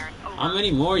Flatiron. Over. How many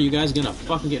more are you guys gonna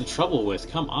fucking get in trouble with?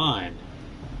 Come on.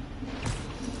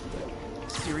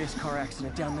 Serious car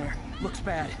accident down there. Looks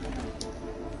bad.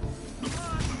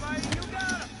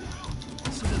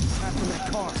 Someone's trapped in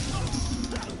that car.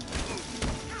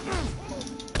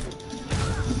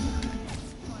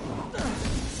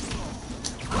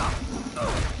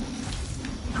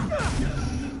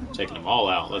 Taking them all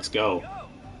out. Let's go.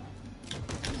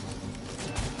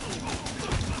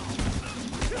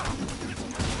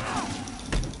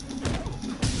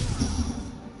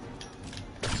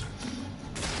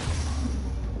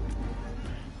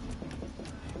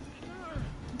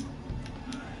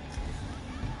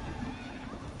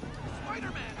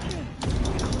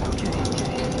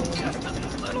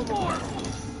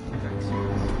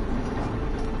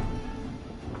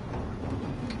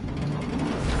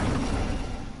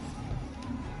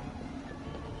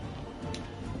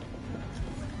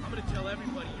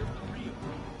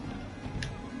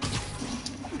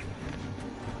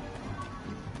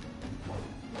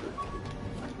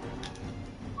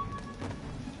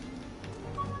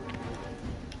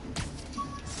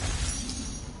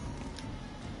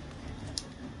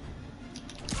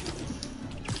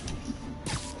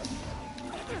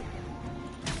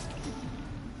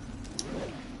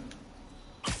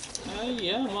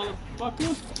 Yeah,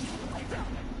 motherfucker.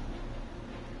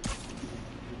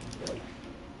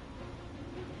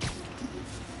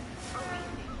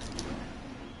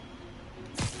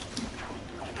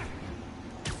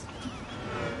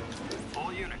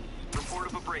 All units, report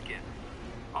of a break-in.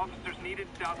 Officers needed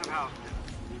south of Houston.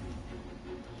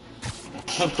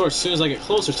 Of course, as soon as I get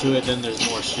closer to it, then there's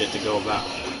more shit to go about.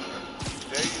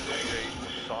 Today is a day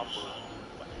for somber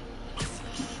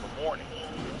reflection. The mourning,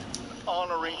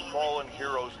 honoring fallen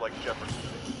heroes like Jefferson.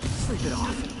 Sleep it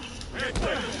off. I can't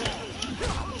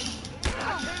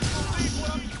believe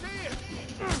what I'm seeing!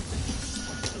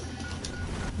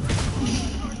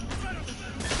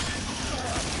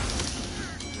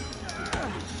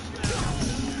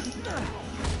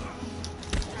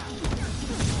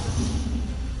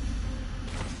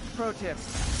 Pro tip.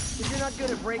 If you're not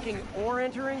good at breaking or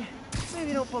entering,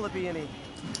 maybe don't pull a B&E.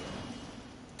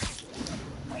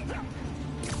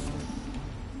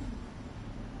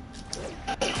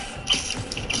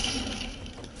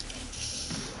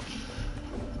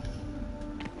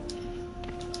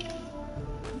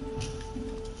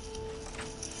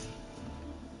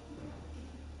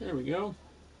 There we go.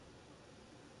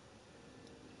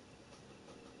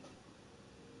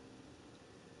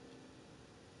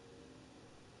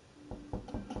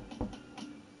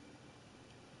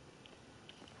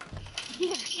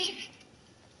 Here.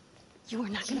 You are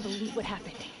not going to believe what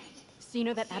happened. So you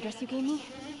know that address you gave me?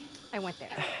 I went there.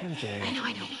 MJ.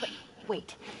 I know, but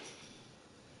wait.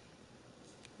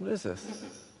 What is this?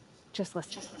 Just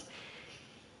listen.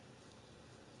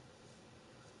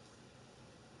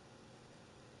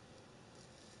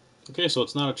 Okay, so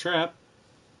it's not a trap.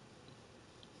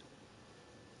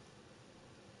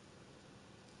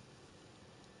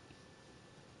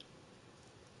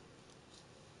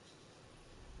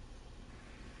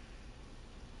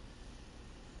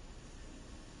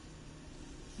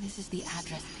 This is the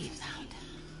address Pete found.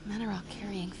 Men are all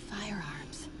carrying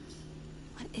firearms.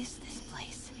 What is this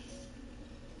place?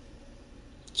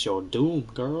 It's your doom,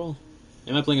 girl.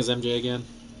 Am I playing as MJ again?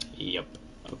 Yep.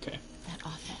 Okay. That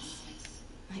office.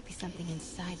 Might be something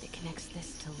inside that connects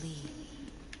this to Lee.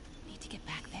 Need to get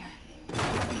back there.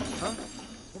 Huh?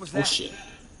 What was that? Oh shit.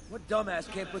 What dumbass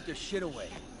can't put their shit away?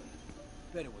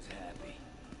 Bet it was happy.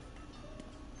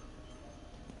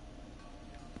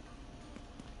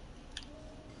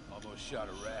 Almost shot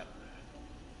a rat.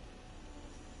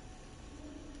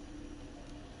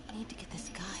 I need to get this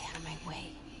guy out of my way.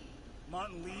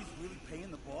 Martin Lee's really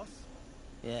paying the boss?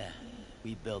 Yeah,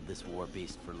 we build this war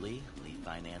beast for Lee. Lee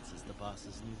finances the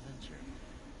boss's new venture.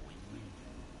 Win-win.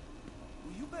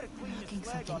 Well, you better clean Knocking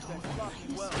this flag off something that over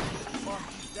fucking my well. nose. If Mark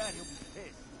sees that, he'll be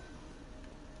pissed.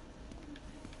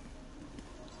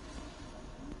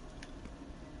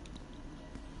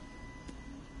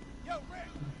 Yo, Rick!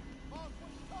 Mom,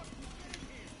 what you talking to? Get in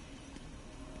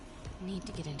here! Need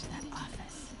to get into that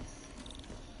office.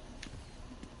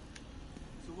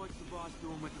 So what's the boss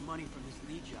doing with the money from this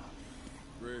Lee job?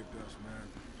 Grave dust, man.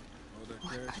 All that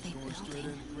What cash are is they going straight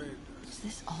building? into grave dust. Is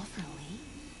this all for Lee?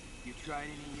 You tried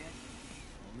any yet?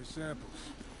 Only samples.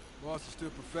 Boss is still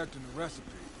perfecting the recipe,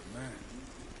 but man,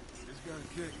 it's got a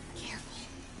kick. Careful.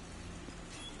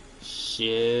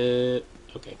 Shit.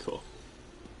 Okay, cool.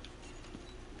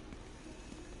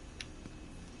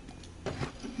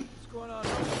 What's going on?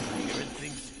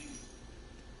 Everything's...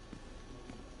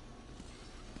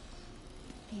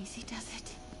 Easy does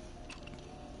it.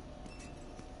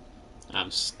 I'm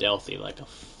stealthy like a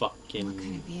What kind of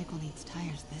fucking vehicle needs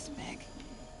tires this big?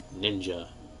 ninja.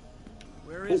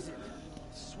 Where is it?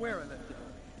 I swear I left it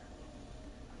over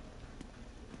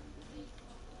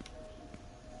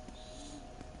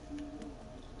here.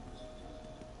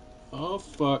 Oh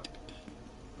fuck.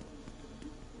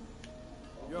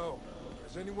 Yo,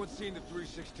 has anyone seen the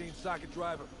 316 socket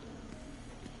driver?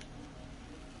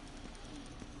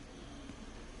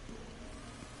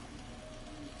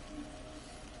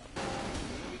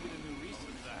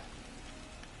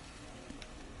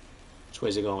 Which way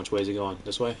is he going? Which way is he going?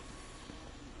 This way?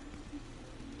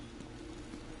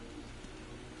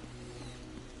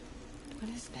 What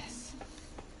is this?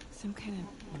 Some kind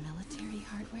of military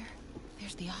hardware?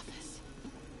 There's the office.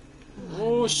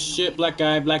 Oh shit, black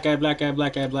guy, black guy, black guy,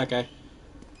 black guy, black guy.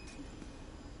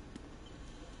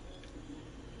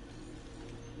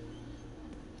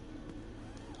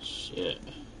 Shit.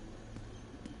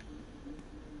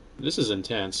 This is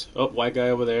intense. Oh, white guy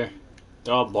over there.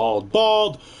 Oh, bald.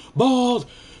 Bald! Bald!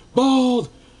 Bald!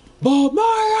 Bald!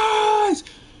 My eyes!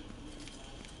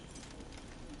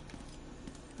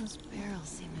 Those barrels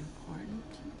seem important.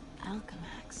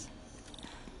 Alchemax.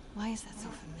 Why is that so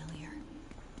familiar?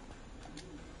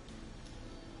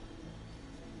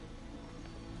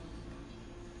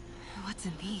 What's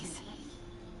in these?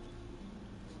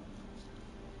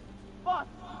 Boss,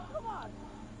 come on!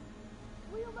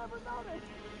 We'll never notice!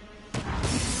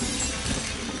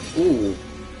 Ooh.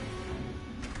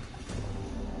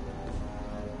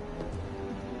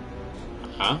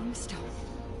 Huh?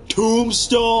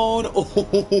 Tombstone!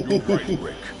 Oh. You're right,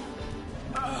 Rick.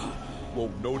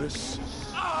 Won't notice.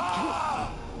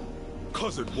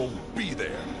 Cause it won't be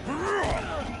there.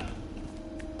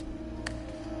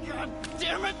 God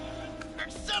damn it! I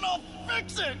said I'll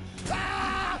fix it!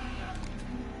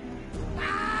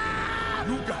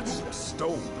 You got some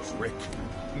stones, Rick.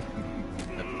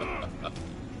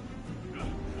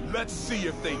 Let's see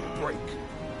if they break.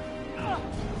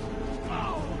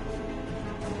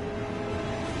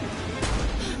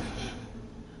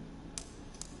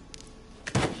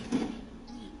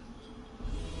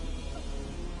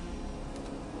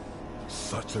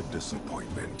 Such a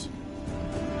disappointment.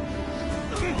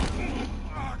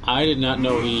 I did not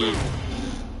know he...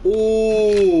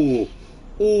 Ooh!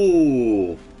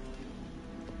 Ooh!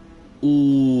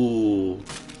 Ooh!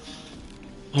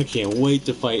 I can't wait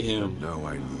to fight him. Now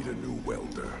I need a new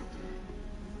welder.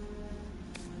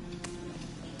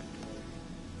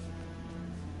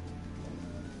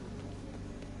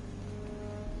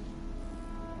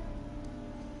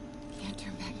 Can't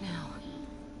turn back now.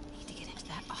 Need to get into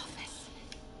that office.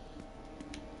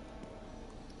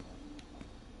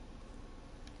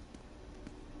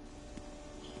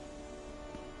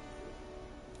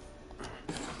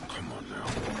 Come on now.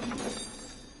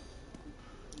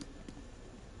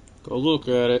 Go look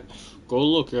at it. Go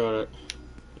look at it.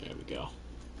 There we go.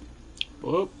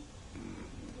 Whoop.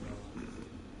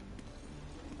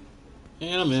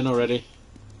 And I'm in already.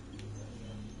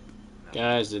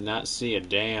 Guys did not see a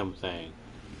damn thing.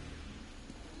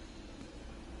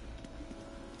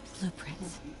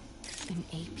 Blueprints. An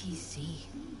APC.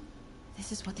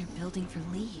 This is what they're building for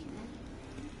Lee.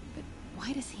 But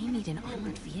why does he need an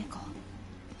armored vehicle?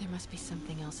 There must be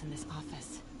something else in this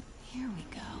office. Here we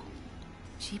go.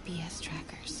 GPS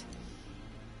trackers.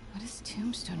 What is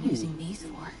Tombstone using these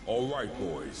for? All right,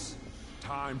 boys.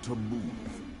 Time to move.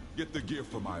 Get the gear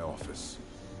from my office.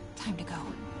 Time to go.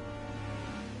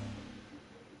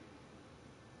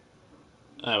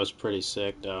 That was pretty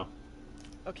sick, though.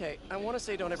 Okay, I want to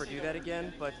say don't ever do that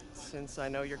again, but since I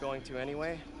know you're going to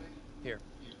anyway, here.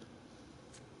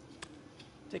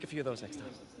 Take a few of those next time.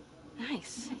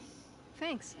 Nice.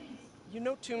 Thanks. You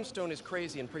know Tombstone is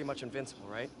crazy and pretty much invincible,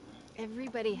 right?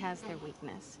 Everybody has their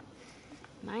weakness.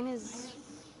 Mine is...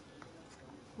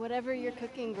 whatever you're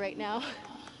cooking right now.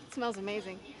 It smells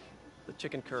amazing. The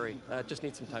chicken curry. Just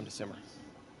needs some time to simmer.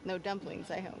 No dumplings,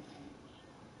 I hope.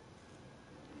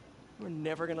 You're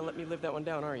never gonna let me live that one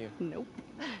down, are you? Nope.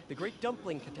 The Great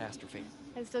Dumpling Catastrophe.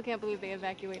 I still can't believe they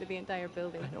evacuated the entire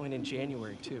building. I know, and in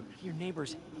January, too. Your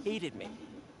neighbors hated me.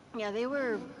 Yeah, they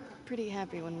were pretty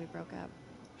happy when we broke up.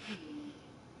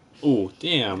 Ooh,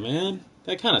 damn, man.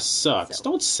 That kind of sucks. So,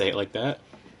 don't say it like that.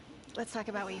 Let's talk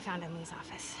about what you found in Lee's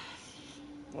office.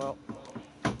 Well,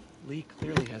 Lee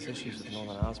clearly has issues with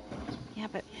Norman Osborn. Yeah,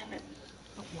 but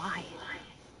why?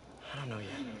 I don't know yet.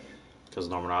 Because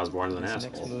Norman Osborn is an His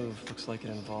asshole. next move looks like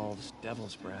it involves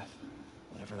Devil's Breath.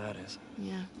 Whatever that is.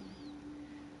 Yeah.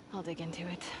 I'll dig into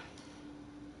it.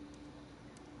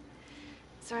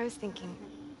 So I was thinking...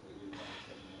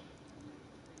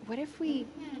 what if we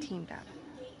teamed up?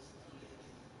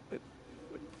 Wait,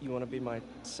 you want to be my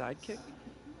sidekick?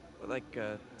 Like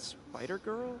a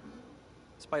Spider-Girl?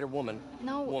 Spider-Woman?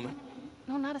 No. Woman.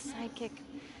 No, not a sidekick.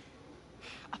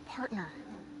 A partner.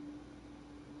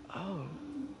 Oh.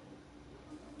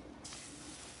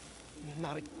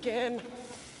 Not again.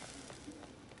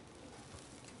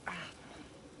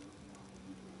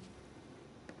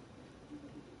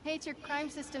 Hey, it's your crime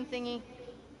system thingy.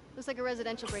 Looks like a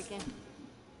residential break-in.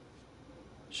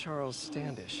 Charles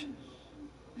Standish.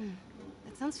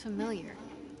 That sounds familiar.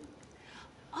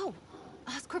 Oh,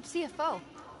 Oscorp CFO.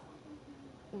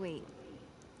 Wait.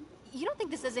 You don't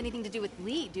think this has anything to do with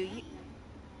Lee, do you?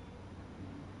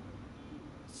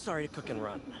 Sorry to cook and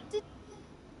run. Did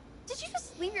you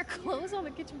just leave your clothes on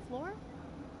the kitchen floor?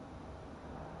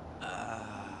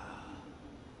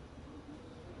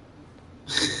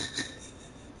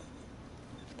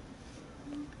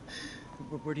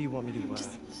 Where do you want me to,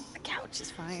 Just the couch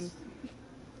is fine.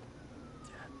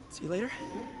 See you later?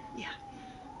 Yeah.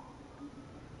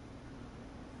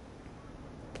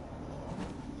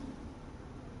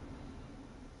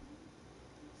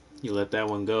 You let that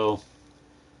one go.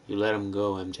 You let him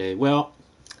go, MJ. Well,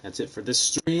 that's it for this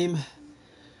stream.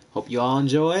 Hope you all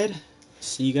enjoyed.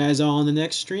 See you guys all in the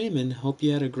next stream, and hope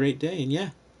you had a great day. And yeah,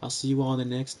 I'll see you all in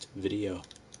the next video.